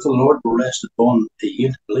Spirit of the Lord will rest upon the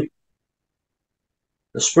yield believer.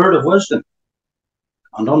 The Spirit of wisdom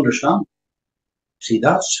and understanding. See,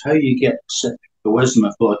 that's how you get the wisdom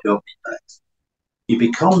of God to operate. You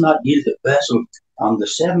become that yielded vessel, and the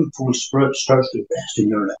sevenfold Spirit starts to rest in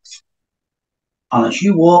your life. And as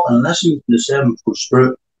you walk and listen to the sevenfold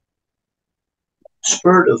Spirit,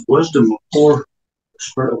 Spirit of wisdom will pour the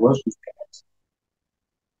Spirit of wisdom.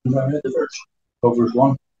 And I read the verse, Proverbs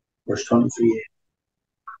 1, verse 23.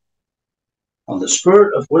 And the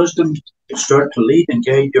Spirit of wisdom will start to lead and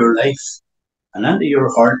guide your life and into your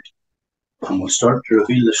heart, and will start to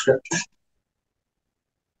reveal the Scriptures.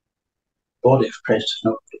 The body of Christ is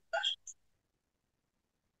not good message.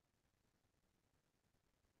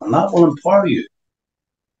 And that will empower you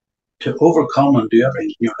to overcome and do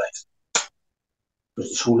everything in your life.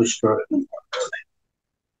 Because the Holy Spirit will empower your life.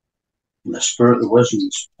 And the Spirit of wisdom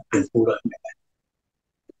has been poured out in your life.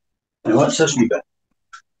 Now what's this wee bit?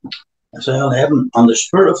 Isaiah 11, and the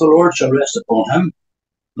Spirit of the Lord shall rest upon him,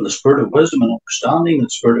 and the Spirit of wisdom and understanding, and the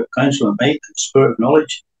Spirit of counsel and might, and the Spirit of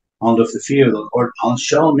knowledge, and of the fear of the Lord, and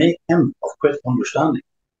shall make him of quick understanding,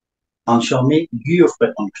 and shall make you of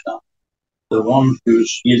quick understanding, the one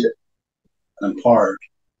who's yielded and empowered,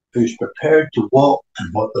 who's prepared to walk in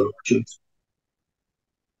what the Lord chooses.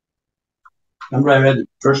 Remember I read the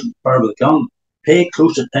first part of the gun. Pay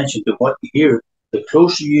close attention to what you hear. The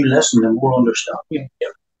closer you listen, the more understanding you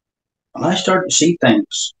get. And I started to see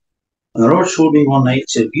things. And the Lord showed me one night,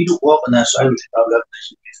 said, if you don't walk in this, I will have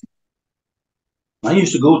revelation. I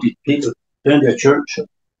used to go to people down to a church.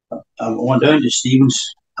 I went down to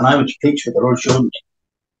Stephen's, and I would preach what the Lord showed me.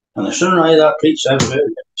 And the sooner I that preached, I would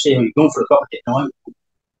say, are you going for a cup of tea? No,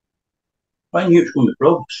 I knew it was going to be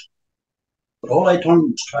progress. But all I done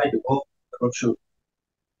was try to walk the Lord showed me.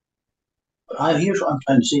 But here's what I'm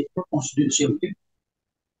trying to say. The Lord wants to do the same with you.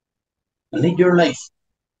 And lead your life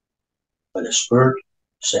by the Spirit,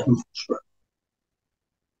 the sevenfold Spirit.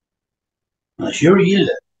 And if you're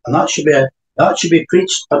yielded, and that should be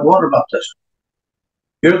preached at water baptism.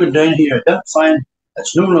 You're going down here identifying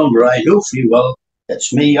it's no longer I, no free will,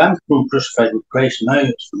 it's me, I'm crucified with Christ, now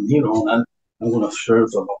it's from here on in, I'm going to serve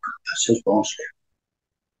the Lord. That's his bond slave.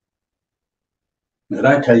 And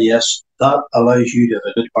I tell you, yes, that allows you to have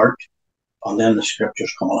a good heart, and then the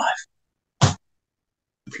Scriptures come alive.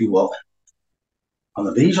 If you walk in. And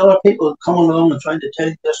if these other people come along and trying to tell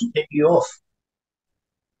you this and take you off,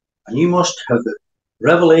 and you must have the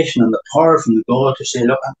revelation and the power from the God to say,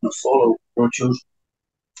 look, I'm going to follow what God chose.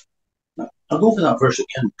 Now, I'll go for that verse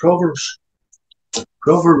again.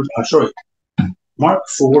 Mark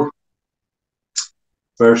 4,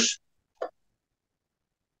 verse.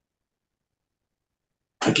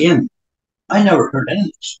 Again, I never heard any of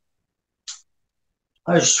this.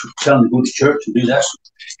 I was telling them to go to church and do this,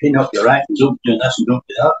 clean up your act, and don't do this and don't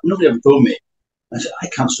do that. Nobody ever told me. I said, I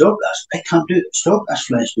can't stop this. I can't do it. Stop this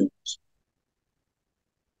flesh doing this.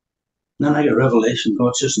 And then I get a revelation.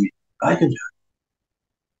 God says to me, I can do it.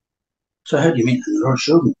 So how do you mean? And the Lord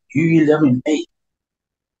showed me, you live in me.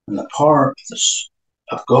 And the power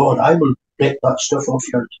of God, I will break that stuff off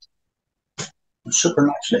your head. And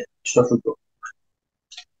supernaturally, stuff will go.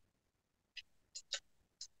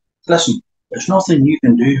 Listen, there's nothing you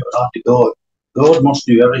can do or not to God. God must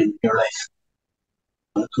do everything in your life.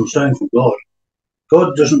 And it comes down from God.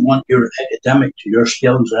 God doesn't want your academic to your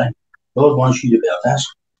skills, right? God wants you to be a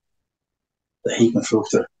vessel that he can flow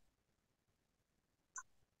through.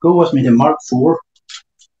 Go with me to Mark 4,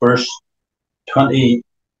 verse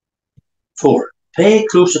 24. Pay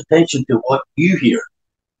close attention to what you hear.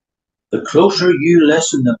 The closer you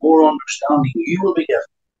listen, the more understanding you will be given.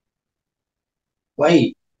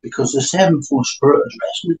 Why? Because the sevenfold Spirit is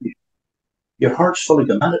resting in you. Your heart's fully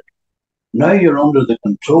committed. Now you're under the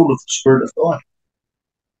control of the Spirit of God.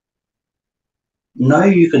 Now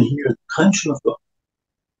you can hear the counsel of God.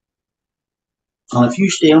 And if you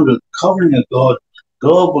stay under the covering of God,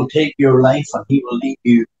 God will take your life and he will lead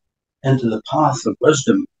you into the path of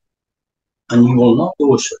wisdom, and you will not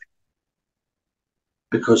go astray.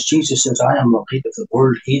 Because Jesus says, I am the light of the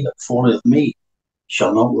world. He that followeth me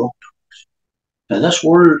shall not walk darkness. Now this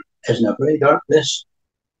world is in a very dark place,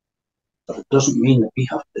 but it doesn't mean that we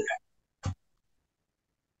have to do it.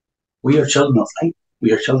 We are children of light.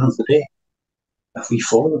 We are children of the day. If we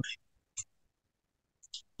follow the day.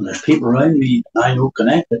 And there's people around me that I know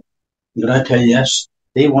connected. And I tell you, yes,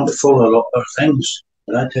 they want to follow a lot of things.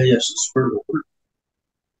 But I tell you, it's the Spirit of the world.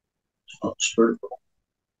 It's not the Spirit of God.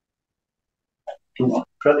 Don't want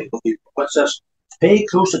critical people. What's this? Pay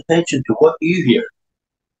close attention to what you hear.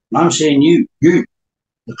 And I'm saying you.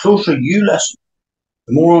 The closer you listen,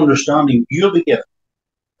 the more understanding you'll be given.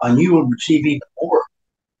 and you will receive even more.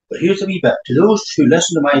 But here's the wee bit. To those who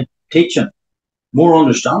listen to my teaching, more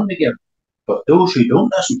understanding to give. But those who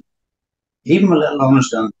don't listen, even a little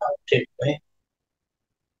understanding will take away.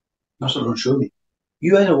 That's what I'm showing you.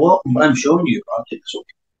 You either walk in what I'm showing you, or I'll take this away.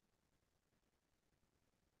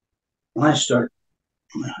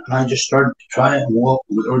 And I just started to try and walk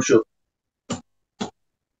with worship.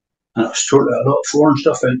 And I was sort of a lot of foreign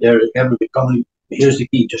stuff out there that everybody coming. Here's the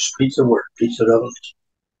key: just preach the word, preach the revelation.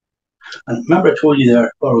 And remember, I told you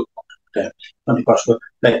there, 20 past 12.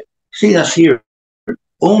 Like, see this here.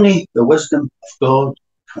 Only the wisdom of God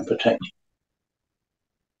can protect you.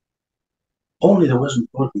 Only the wisdom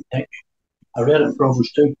of God can protect you. I read it in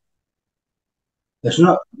Proverbs 2. It's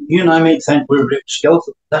not, you and I might think we're really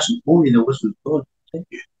skillful. That's only the wisdom of God can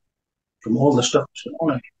protect you from all the stuff that's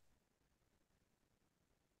going on.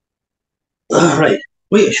 Right,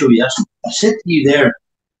 wait to show you this. I said to you there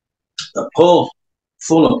that Paul,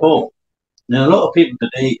 full of Paul. Now, a lot of people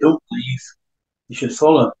today don't believe you should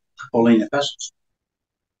follow the Pauline epistles.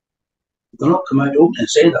 They'll not come out open and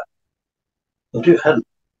say that. They'll do it hidden.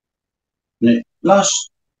 Now, last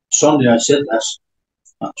Sunday I said this.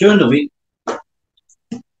 During the week,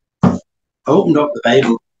 I opened up the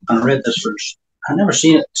Bible and I read this verse. I'd never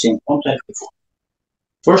seen it in the same context before.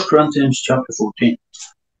 1 Corinthians chapter 14.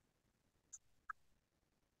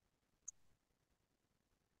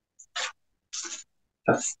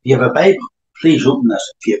 If you have a Bible, please open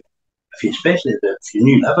this. Especially if you're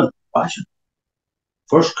New Living Passion.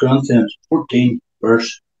 1 Corinthians 14,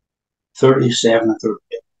 verse 37 and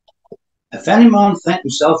 38. If any man think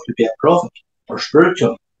himself to be a prophet or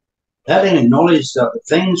spiritual, let him acknowledge that the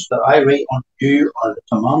things that I write unto you are the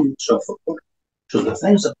commandments of the Lord. So the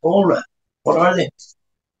things that Paul read, what are they?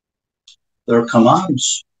 They're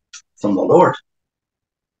commands from the Lord.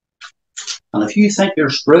 And if you think you're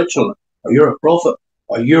spiritual, or you're a prophet,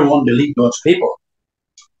 or you're wanting to lead God's people,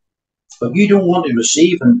 but you don't want to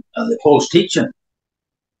receive the Paul's teaching,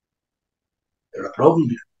 there's a problem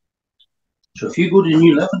here. So if you go to the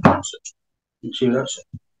New Living Translation, you see what that says.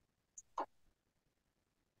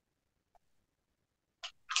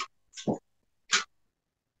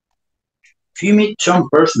 If you meet some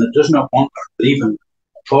person that does not want or believe in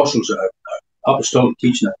apostles or apostolic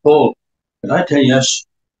teaching of Paul, can I tell you this?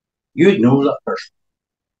 You ignore that person.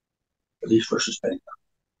 But these verses very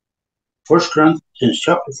well. 1 Corinthians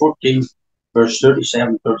chapter 14, verse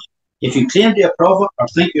 37 30. If you claim to be a prophet or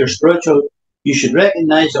think you're spiritual, you should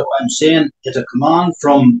recognize that what I'm saying is a command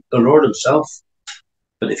from the Lord himself.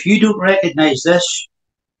 But if you don't recognize this,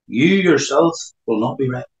 you yourself will not be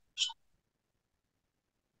recognized.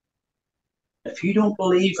 If you don't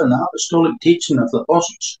believe in the apostolic teaching of the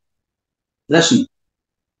apostles, listen,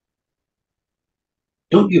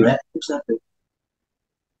 don't you recognize that?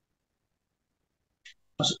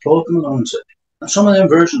 That's a problem along it. And some of them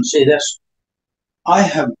versions say this: I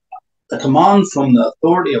have the command from the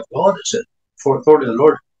authority of God, it said, for authority of the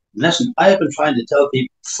Lord. And listen, I have been trying to tell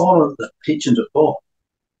people, follow the teachings of Paul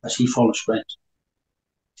as he follows Christ.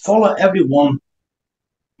 Follow everyone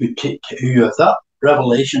who have that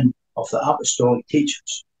revelation of the apostolic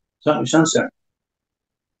teachings. Does that make sense there?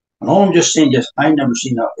 And all I'm just saying is, I've never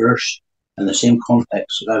seen that verse in the same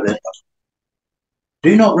context that I read that.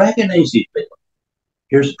 Do not recognize these people.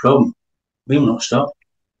 Here's the problem. We will not stop.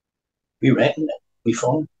 We recognize it. We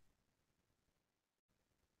follow. And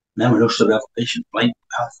then we look to the revelation, light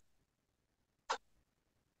path.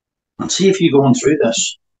 And see if you're going through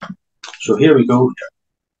this. So here we go.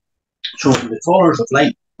 So the followers of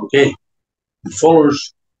light, okay, the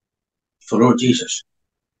followers of the Lord Jesus,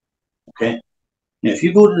 okay. Now, if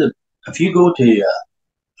you go to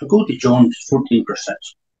John 14 verse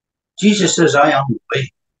 6, Jesus says, "I am the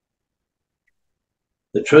way,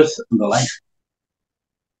 the truth, and the life."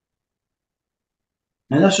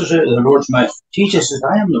 And this is out of the Lord's mouth. Jesus says,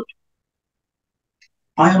 "I am the way,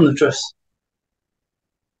 I am the truth,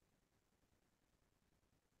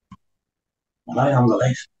 and I am the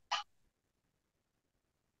life."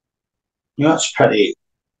 You know, that's pretty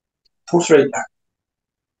forthright there.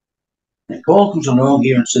 And Paul comes along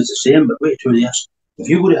here and says the same, but wait till this. If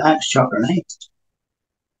you go to Acts chapter 9,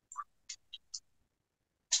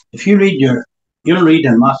 if you read you'll read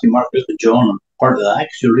in Matthew, Mark, Luke, and John, and part of the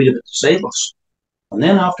Acts, you'll read about the disciples. And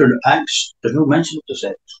then after the Acts, there's no mention of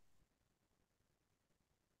disciples.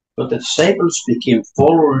 But the disciples became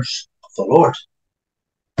followers of the Lord.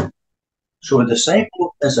 So a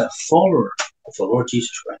disciple is a follower of the Lord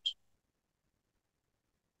Jesus Christ.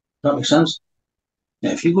 Does that make sense?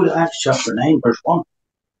 Now, if you go to Acts chapter 9, verse 1,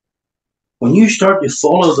 when you start to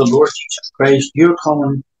follow the Lord Jesus Christ, you're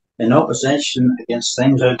coming in opposition against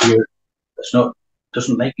things out here that's not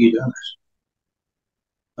doesn't like you doing this.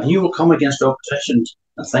 And you will come against oppositions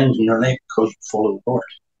and things in your life because you follow the Lord.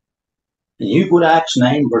 And you go to Acts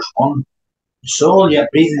 9 verse 1. Saul, yet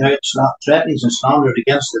breathing out threatenings and slander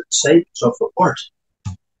against the disciples of the Lord.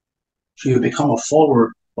 So you become a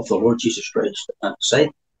follower of the Lord Jesus Christ and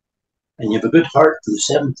disciple. And you have a good heart for the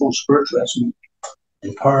sevenfold Spirit resting,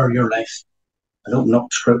 empower your life and open up the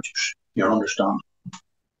scriptures, your understanding.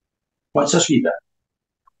 What's this wee bit?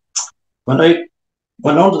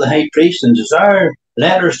 Went on to the high priest and desired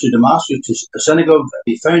letters to Damascus to the synagogue that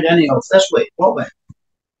be found any of this way. What way?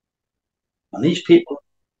 And these people,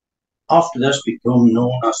 after this, become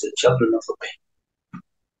known as the children of the way.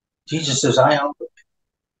 Jesus says, I am the way.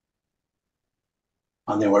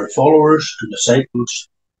 And they were followers and disciples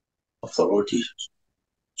of the Lord Jesus,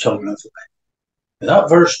 children of the way. Now that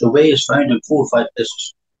verse, the way, is found in 4 or 5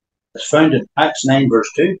 places. It's found in Acts 9 verse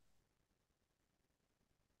 2.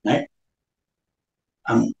 Right?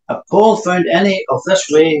 And if Paul found any of this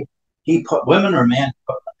way, he put women or men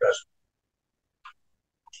in prison.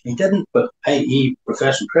 He didn't put, i.e.,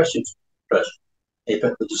 professing Christians in prison. He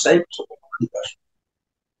put the disciples of the Lord in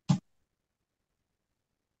prison.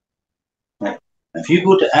 Right? If you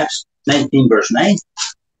go to Acts 19 verse 9,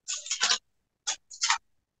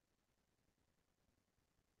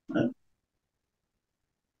 right?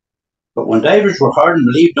 But when divers were hardened,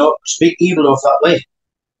 believed not, speak evil of that way.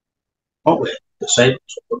 What way? Disciples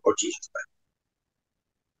of the Lord Jesus Christ.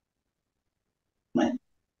 Right?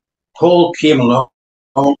 Paul came along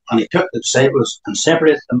and he took the disciples and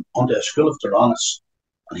separated them unto a school of Tyrannus.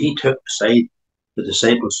 And he took aside the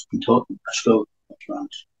disciples and taught them a school of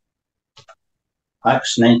Tyrannus.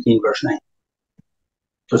 Acts 19 verse 9.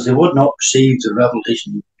 Because they would not receive the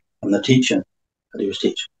revelation and the teaching that he was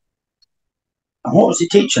teaching. And what was he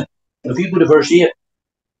teaching? If you go to verse 8.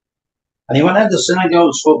 And he went into the synagogue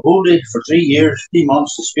and spoke boldly for 3 years, 3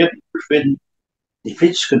 months, disputing, persuading. He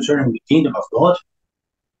preached concerning the kingdom of God.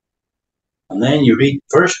 And then you read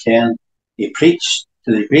verse 10. He preached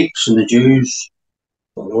to the Greeks and the Jews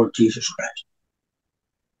the Lord Jesus Christ.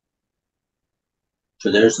 So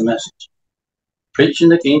there's the message. Preaching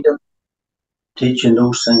the kingdom, teaching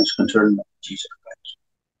those things concerning Jesus Christ.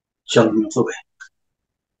 Children of the way.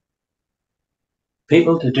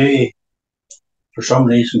 People today, for some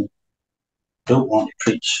reason, don't want to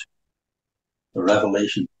preach the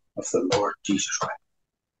revelation of the Lord Jesus Christ.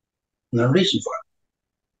 And there's a reason for it.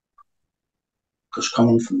 Because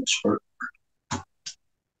coming from the Spirit.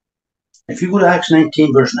 If you go to Acts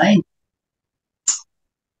 19 verse 9,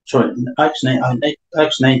 sorry, Acts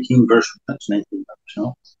 19 verse,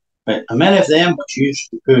 no. Right, and many of them which used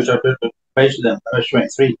to accuse our Christ of them, verse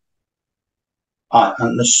 23.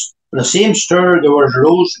 And the same stir, there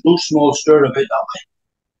was no small stir about that way.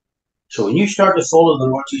 So when you start to follow the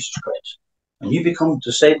Lord Jesus Christ, and you become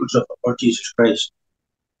disciples of the Lord Jesus Christ,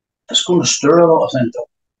 it's going to stir a lot of things up.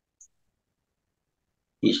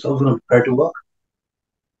 He's still going to prepare to work.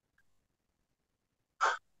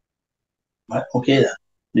 Right, okay then.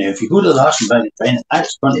 Now if you go to the last one, you find it,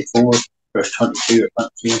 Acts 24, verse 22 or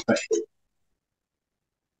 23 and 23.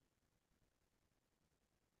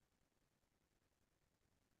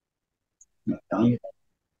 I'm telling you.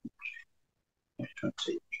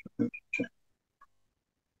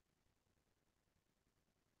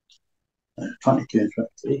 22 and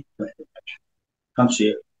 23. Can't see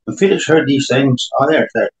it. When Felix heard these things, there.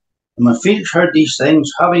 And when Felix heard these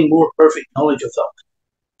things, having more perfect knowledge of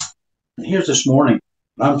them. And here's this morning,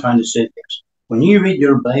 what I'm trying to say this. When you read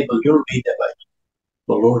your Bible, you'll read about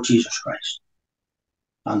the Lord Jesus Christ.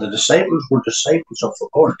 And the disciples were disciples of the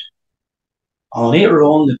Lord. And later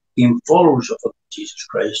on, they became followers of the Lord Jesus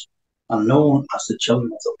Christ and known as the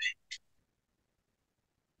children of the way.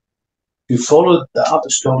 Who followed the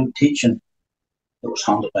apostolic teaching that was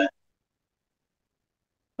handed down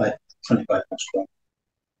by 25 months ago.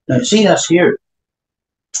 Now, see this here.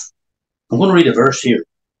 I'm going to read a verse here.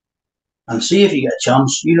 And see if you get a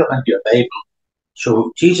chance, you look into your Bible.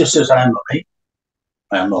 So Jesus says, I am the way,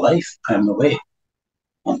 I am the life, I am the way.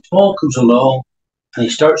 And Paul comes along and he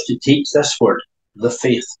starts to teach this word, the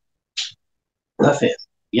faith. The faith.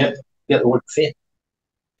 Yep, get the word faith.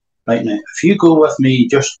 Right now, if you go with me,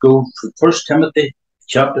 just go from 1 Timothy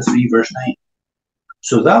chapter 3, verse 9.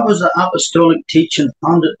 So that was the apostolic teaching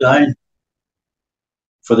handed down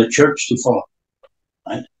for the church to follow.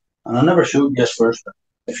 Right? And I never showed this verse, but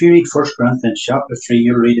if you read 1 Corinthians chapter 3,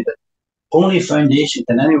 you'll read it. Only foundation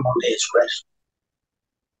can anyone lay is Christ.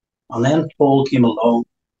 And then Paul came along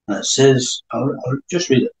and it says, I'll just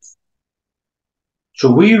read it.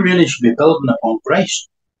 So we really should be building upon Christ.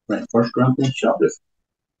 Right, 1 Corinthians chapter 3.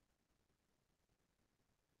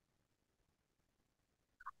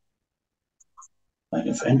 I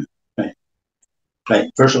can find it. Right. Right.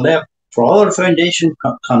 Verse 11. For other foundation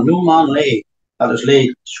can no man lay that is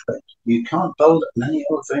laid. You can't build on any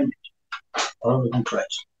other foundation other than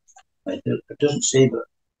Christ. Right. It doesn't say that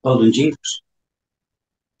building Jesus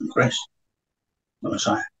and Christ, the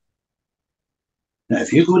Messiah. Now,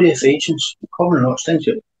 if you go to Ephesians, I'm covering lots of things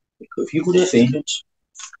here. If you go to Ephesians,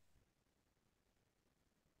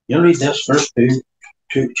 you'll read this,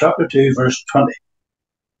 chapter 2, verse 20.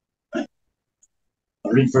 Right.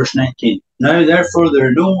 I'll read verse 19. Now, therefore, there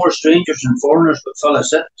are no more strangers and foreigners, but fellow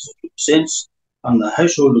citizens, saints, and the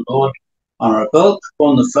household of God, and are built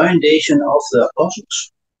on the foundation of the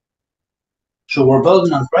apostles. So we're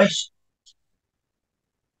building on Christ.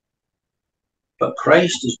 But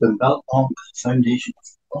Christ has been built on the foundation of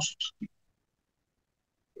the apostles.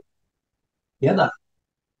 Hear that?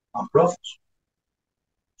 And prophets.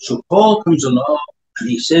 So Paul comes along and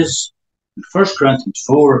he says in 1 Corinthians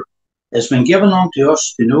 4, it's been given unto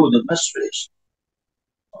us to know the mysteries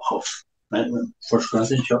of 1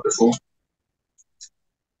 Corinthians chapter 4.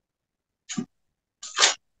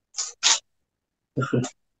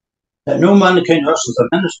 That no man account us as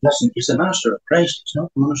a minister. Listen, he's a minister of Christ. He's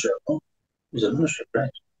not a minister of God. He's a minister of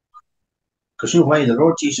Christ. Because you know why? The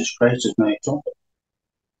Lord Jesus Christ is my example.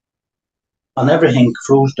 And everything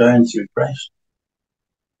flows down through Christ.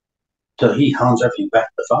 Till he hands everything back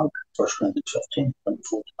to the Father. 1 Corinthians 15,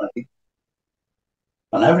 24, 28.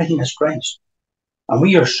 And everything is Christ. And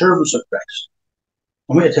we are servants of Christ.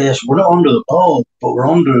 And we tell us, we're not under the law, but we're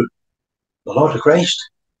under the law of Christ.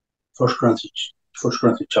 1 Corinthians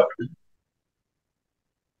chapter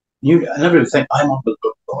 9. I never think I'm under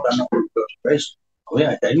the law, I'm not under the law of Christ. The way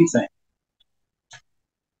I tell you things.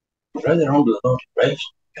 You're rather under the law of Christ,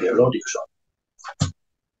 you're a law to yourself.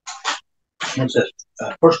 It says,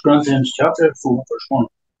 1 Corinthians chapter 4, verse 1.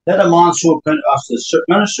 Let a man so account as the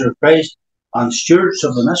minister of Christ and stewards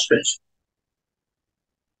of the mysteries.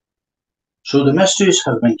 So the mysteries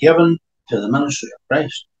have been given to the ministry of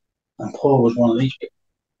Christ. And Paul was one of these people.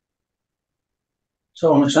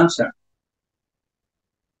 So it makes sense there.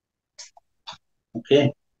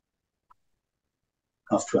 Okay.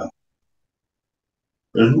 Half 12.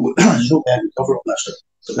 There's no way I can cover all that stuff.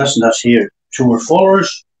 But listen, that's here. So we're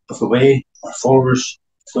followers of the way, we're followers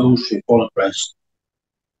of those who follow Christ.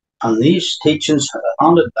 And these teachings have been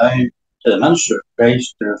handed down to the minister of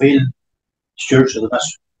Christ to reveal stewards of the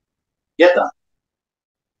mystery. Get that?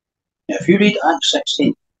 Now, if you read Acts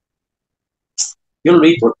 16, you'll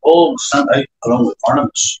read where Paul was sent out along with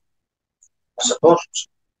Barnabas as apostles.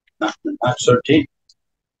 In Acts 13,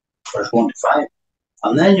 verse 1 to 5.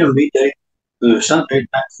 And then you'll read out who was sent out in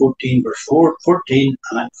Acts 14, verse 14,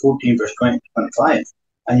 and Acts 14, verse 20 to 25.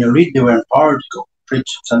 And you'll read they were empowered to go preach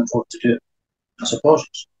and sent forth to do it as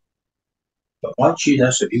apostles. But watch you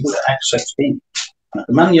this, if you go to Acts 16, and I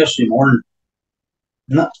come in yesterday morning,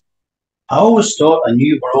 I always thought I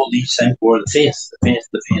knew where all these things were, the faith.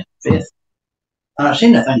 And I've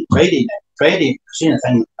seen a thing Friday, I've seen a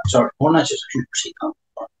thing, one I just couldn't see that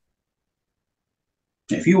before.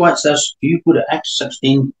 If you watch this, you go to Acts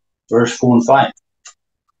 16, verse 4 and 5.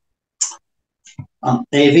 And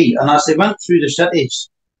AV, and as they went through the cities,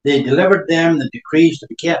 they delivered them the decrees to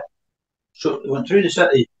be kept. So they went through the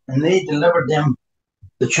city, and they delivered them,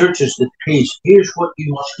 the churches, the decrees. Here's what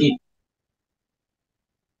you must keep.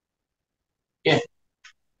 Yeah.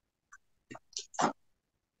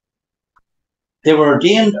 They were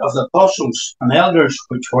ordained of the apostles and elders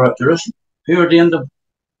which were at Jerusalem. Who ordained them?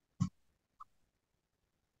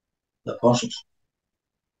 The apostles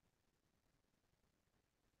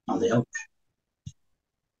and the elders.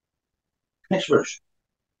 Next verse.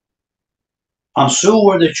 And so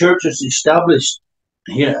were the churches established,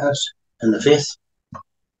 and here it is, in the faith.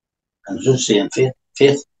 And it's just saying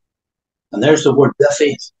faith. And there's the word, the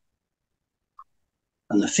faith.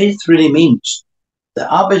 And the faith really means the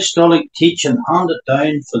apostolic teaching handed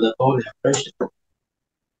down for the body of Christ.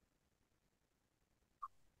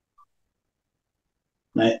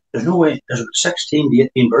 Now, there's no way, there's about 16 to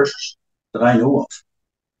 18 verses that I know of.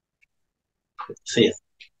 Faith.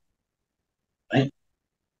 Right?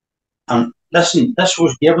 And listen, this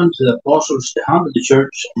was given to the apostles to hand to the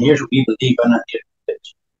church, and here's what we believe in it.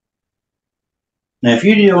 Now, if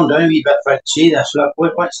you do on down a wee bit, if I can see this, look,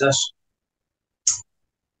 what's this?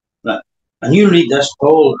 Right. And you read this,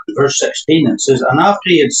 Paul, verse 16, and it says, and after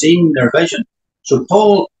he had seen their vision, so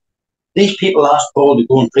Paul, these people asked Paul to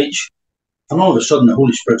go and preach, and all of a sudden the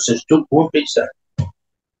Holy Spirit says, don't go and preach there.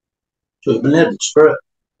 So he'd been led by the Spirit,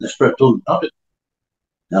 and the Spirit told him not to.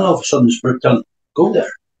 Then all of a sudden the Spirit told him, go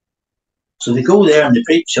there. So they go there and they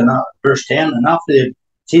preach, and verse 10, and after they'd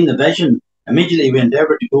seen the vision, immediately we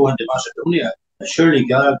endeavoured to go into Macedonia, as surely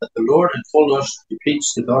gathered that the Lord had called us to preach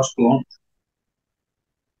the gospel on.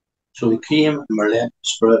 So we came and were led to the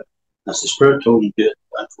Spirit, as the Spirit told him to do it,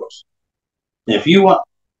 went for us. Now, if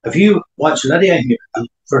you watch Lydia here, in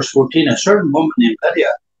verse 14, a certain woman named Lydia,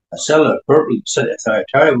 a seller of purple in the city of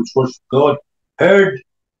Thyatira, which was God, heard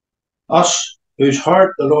us, whose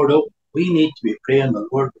heart the Lord opened. We need to be praying the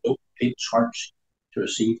Lord would open people's hearts to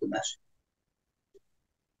receive the message.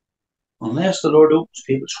 Unless the Lord opens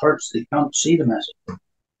people's hearts, they can't see the message.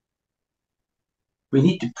 We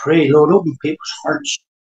need to pray, Lord, open people's hearts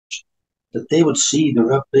that they would see the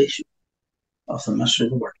revelation of the mystery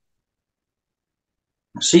of the Word.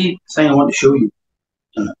 See, the thing I want to show you,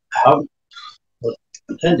 and I haven't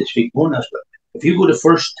intended to speak more on this, but if you go to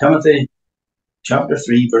 1 Timothy chapter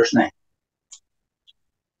 3, verse 9.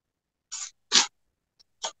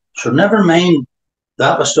 So never mind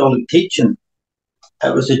the apostolic teaching.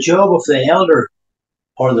 It was the job of the elder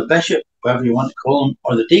or the bishop, whatever you want to call him,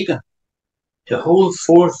 or the deacon, to hold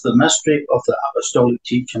forth the mystery of the apostolic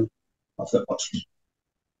teaching of the apostles.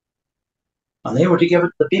 And they were to give it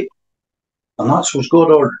to the people. And that was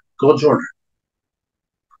God's order.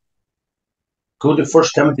 Go to 1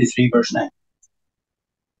 Timothy 3, verse 9.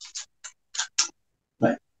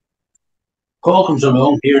 Right. Paul comes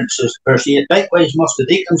along here and says, verse 8, likewise must the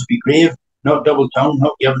deacons be grave, not double-tongued,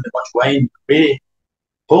 not given to much wine, really,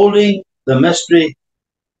 holding the mystery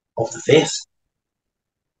of the faith.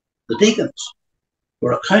 The deacons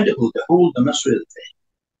were accountable to hold the mystery of the faith,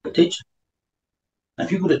 the teaching. And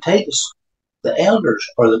if you go to Titus, the elders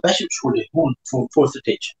or the bishops were to hold forth the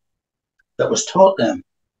teaching that was taught them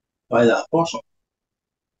by the apostle,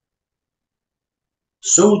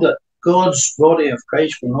 so that God's body of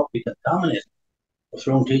Christ will not be contaminated with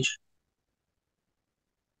wrong teaching.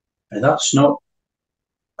 And that's not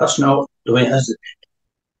the way it is.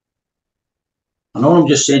 And all I'm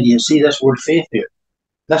just saying, you see this word faith here.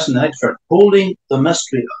 Listen out for it. Holding the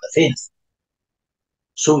mystery of the faith.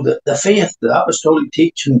 So that the faith, the apostolic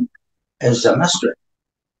teaching, is a mystery.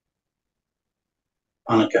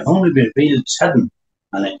 And it can only be revealed, it's hidden,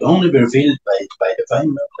 and it can only be revealed by divine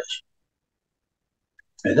revelation.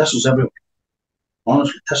 Now, this is everywhere.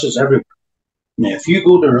 Honestly, this is everywhere. Now, if you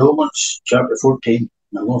go to Romans chapter 14,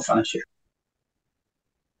 and I'm going to finish here.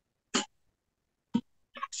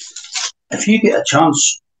 If you get a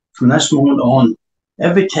chance from this moment on,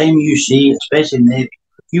 every time you see, especially in Navy,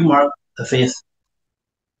 if you mark the faith,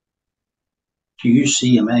 do you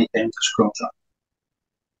see how many times it's crossed up?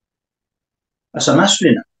 It's a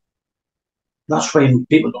mystery now. That's why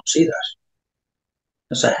people don't see that.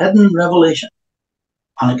 It's a hidden revelation,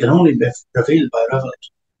 and it can only be revealed by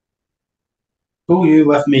revelation. Go you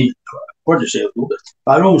with me, where to say it?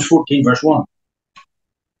 By Romans 14, verse 1.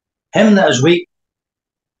 Him that is weak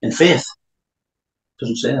in faith,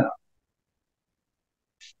 doesn't say that.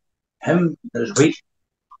 Him that is weak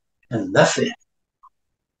in the faith.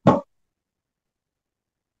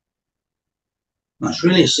 And it's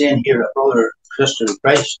really saying here, a brother, sister in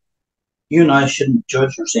Christ, you and I shouldn't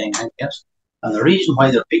judge or say anything against. And the reason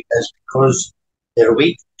why they're weak is because they're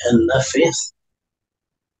weak in the faith.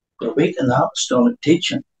 They're weak in the apostolic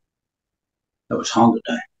teaching that was handed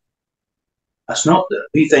down. That's not that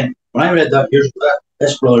we think, when I read that years ago,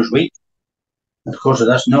 this brother's weak. And because of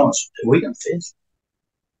this, no, it's weak in faith.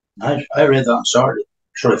 I read that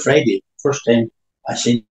on Friday, first time I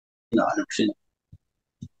seen that, I never seen it.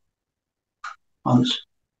 And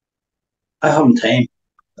I haven't time.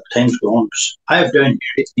 Time's gone. I have down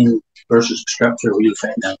here 18 verses of scripture where you'll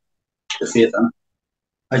find out the faith in it.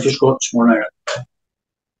 I just got this morning.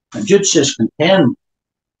 And Jude says, contend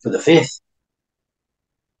for the faith.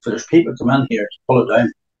 For there's people come in here to pull it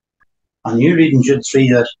down. And you read in Jude 3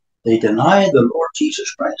 that they deny the Lord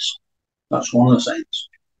Jesus Christ. That's one of the signs.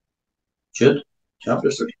 Jude chapter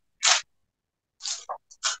 3.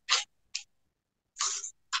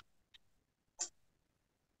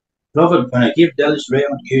 Beloved, when I give diligence right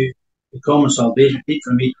unto you, the common salvation, plead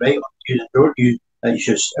for me to write unto you and exhort you that you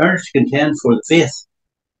should earnestly contend for the faith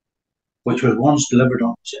which was once delivered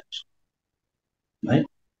unto saints. Right?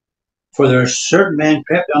 For there are certain men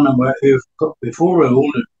crept on them who before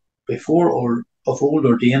of old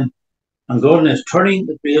ordained, and God is turning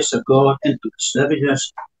the grace of God into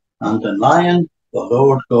lasciviousness and denying the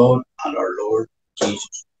Lord God and our Lord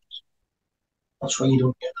Jesus. That's why you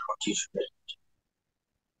don't get the Lord Jesus Christ.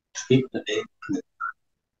 Speak today.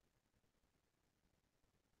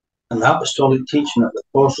 And the apostolic teaching of the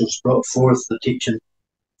apostles brought forth the teaching of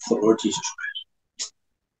the Lord Jesus Christ.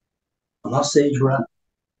 And that's the age we're in.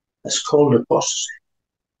 It's called apostasy.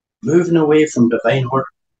 Moving away from divine order.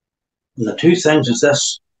 And the two things is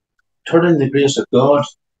this: turning the grace of God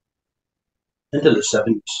into the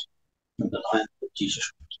 70s and the line of Jesus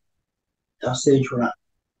Christ. That's the age we're at.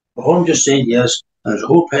 But what I'm just saying, yes, and there's a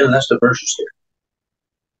whole pile list of verses here.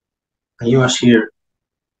 And you must hear,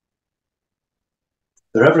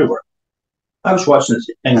 they're everywhere. I was watching this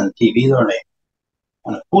thing on the TV the other night,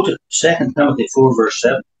 and it quoted 2 Timothy 4, verse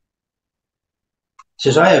 7. It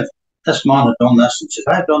says, this man had done this, and says,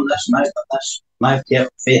 I've done this, and I've done this, and I've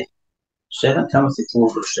kept faith. 2 Timothy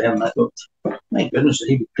 4, verse 7. I thought, my goodness, did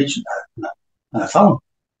he be preaching that? And I found,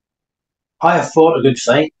 I have fought a good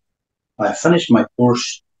fight, I have finished my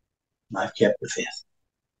course, and I've kept the faith.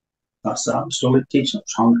 That's the apostolic teaching that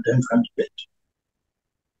was handed down from the pit.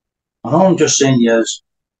 And all I'm just saying is,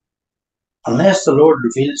 unless the Lord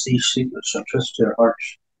reveals these secrets and truths to our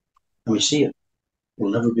hearts, and we see it,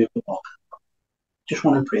 we'll never be able to walk. Just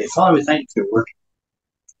want to pray. Father, we thank you for your word.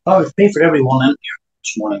 Father, we pray for everyone in here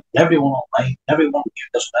this morning, everyone online, everyone who hears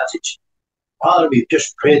this message. Father, we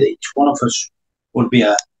just pray that each one of us would be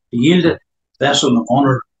a yielded vessel of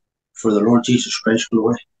honour for the Lord Jesus Christ's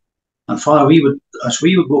glory. And Father, as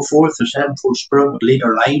we would go forth, the sevenfold Spirit would lead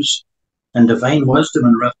our lives in divine wisdom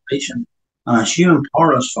and revelation. And as you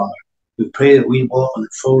empower us, Father, we pray that we walk in the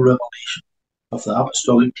full revelation of the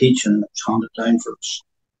apostolic teaching that's handed down for us.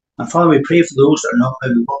 And Father, we pray for those that are not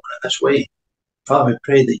maybe walking in this way. Father, we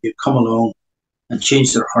pray that you come along and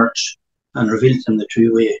change their hearts and reveal to them the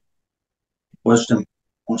true way. Wisdom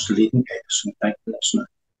wants to lead and guide us. And thank you for this now.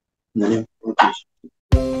 In the name of the Lord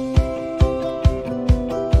Jesus.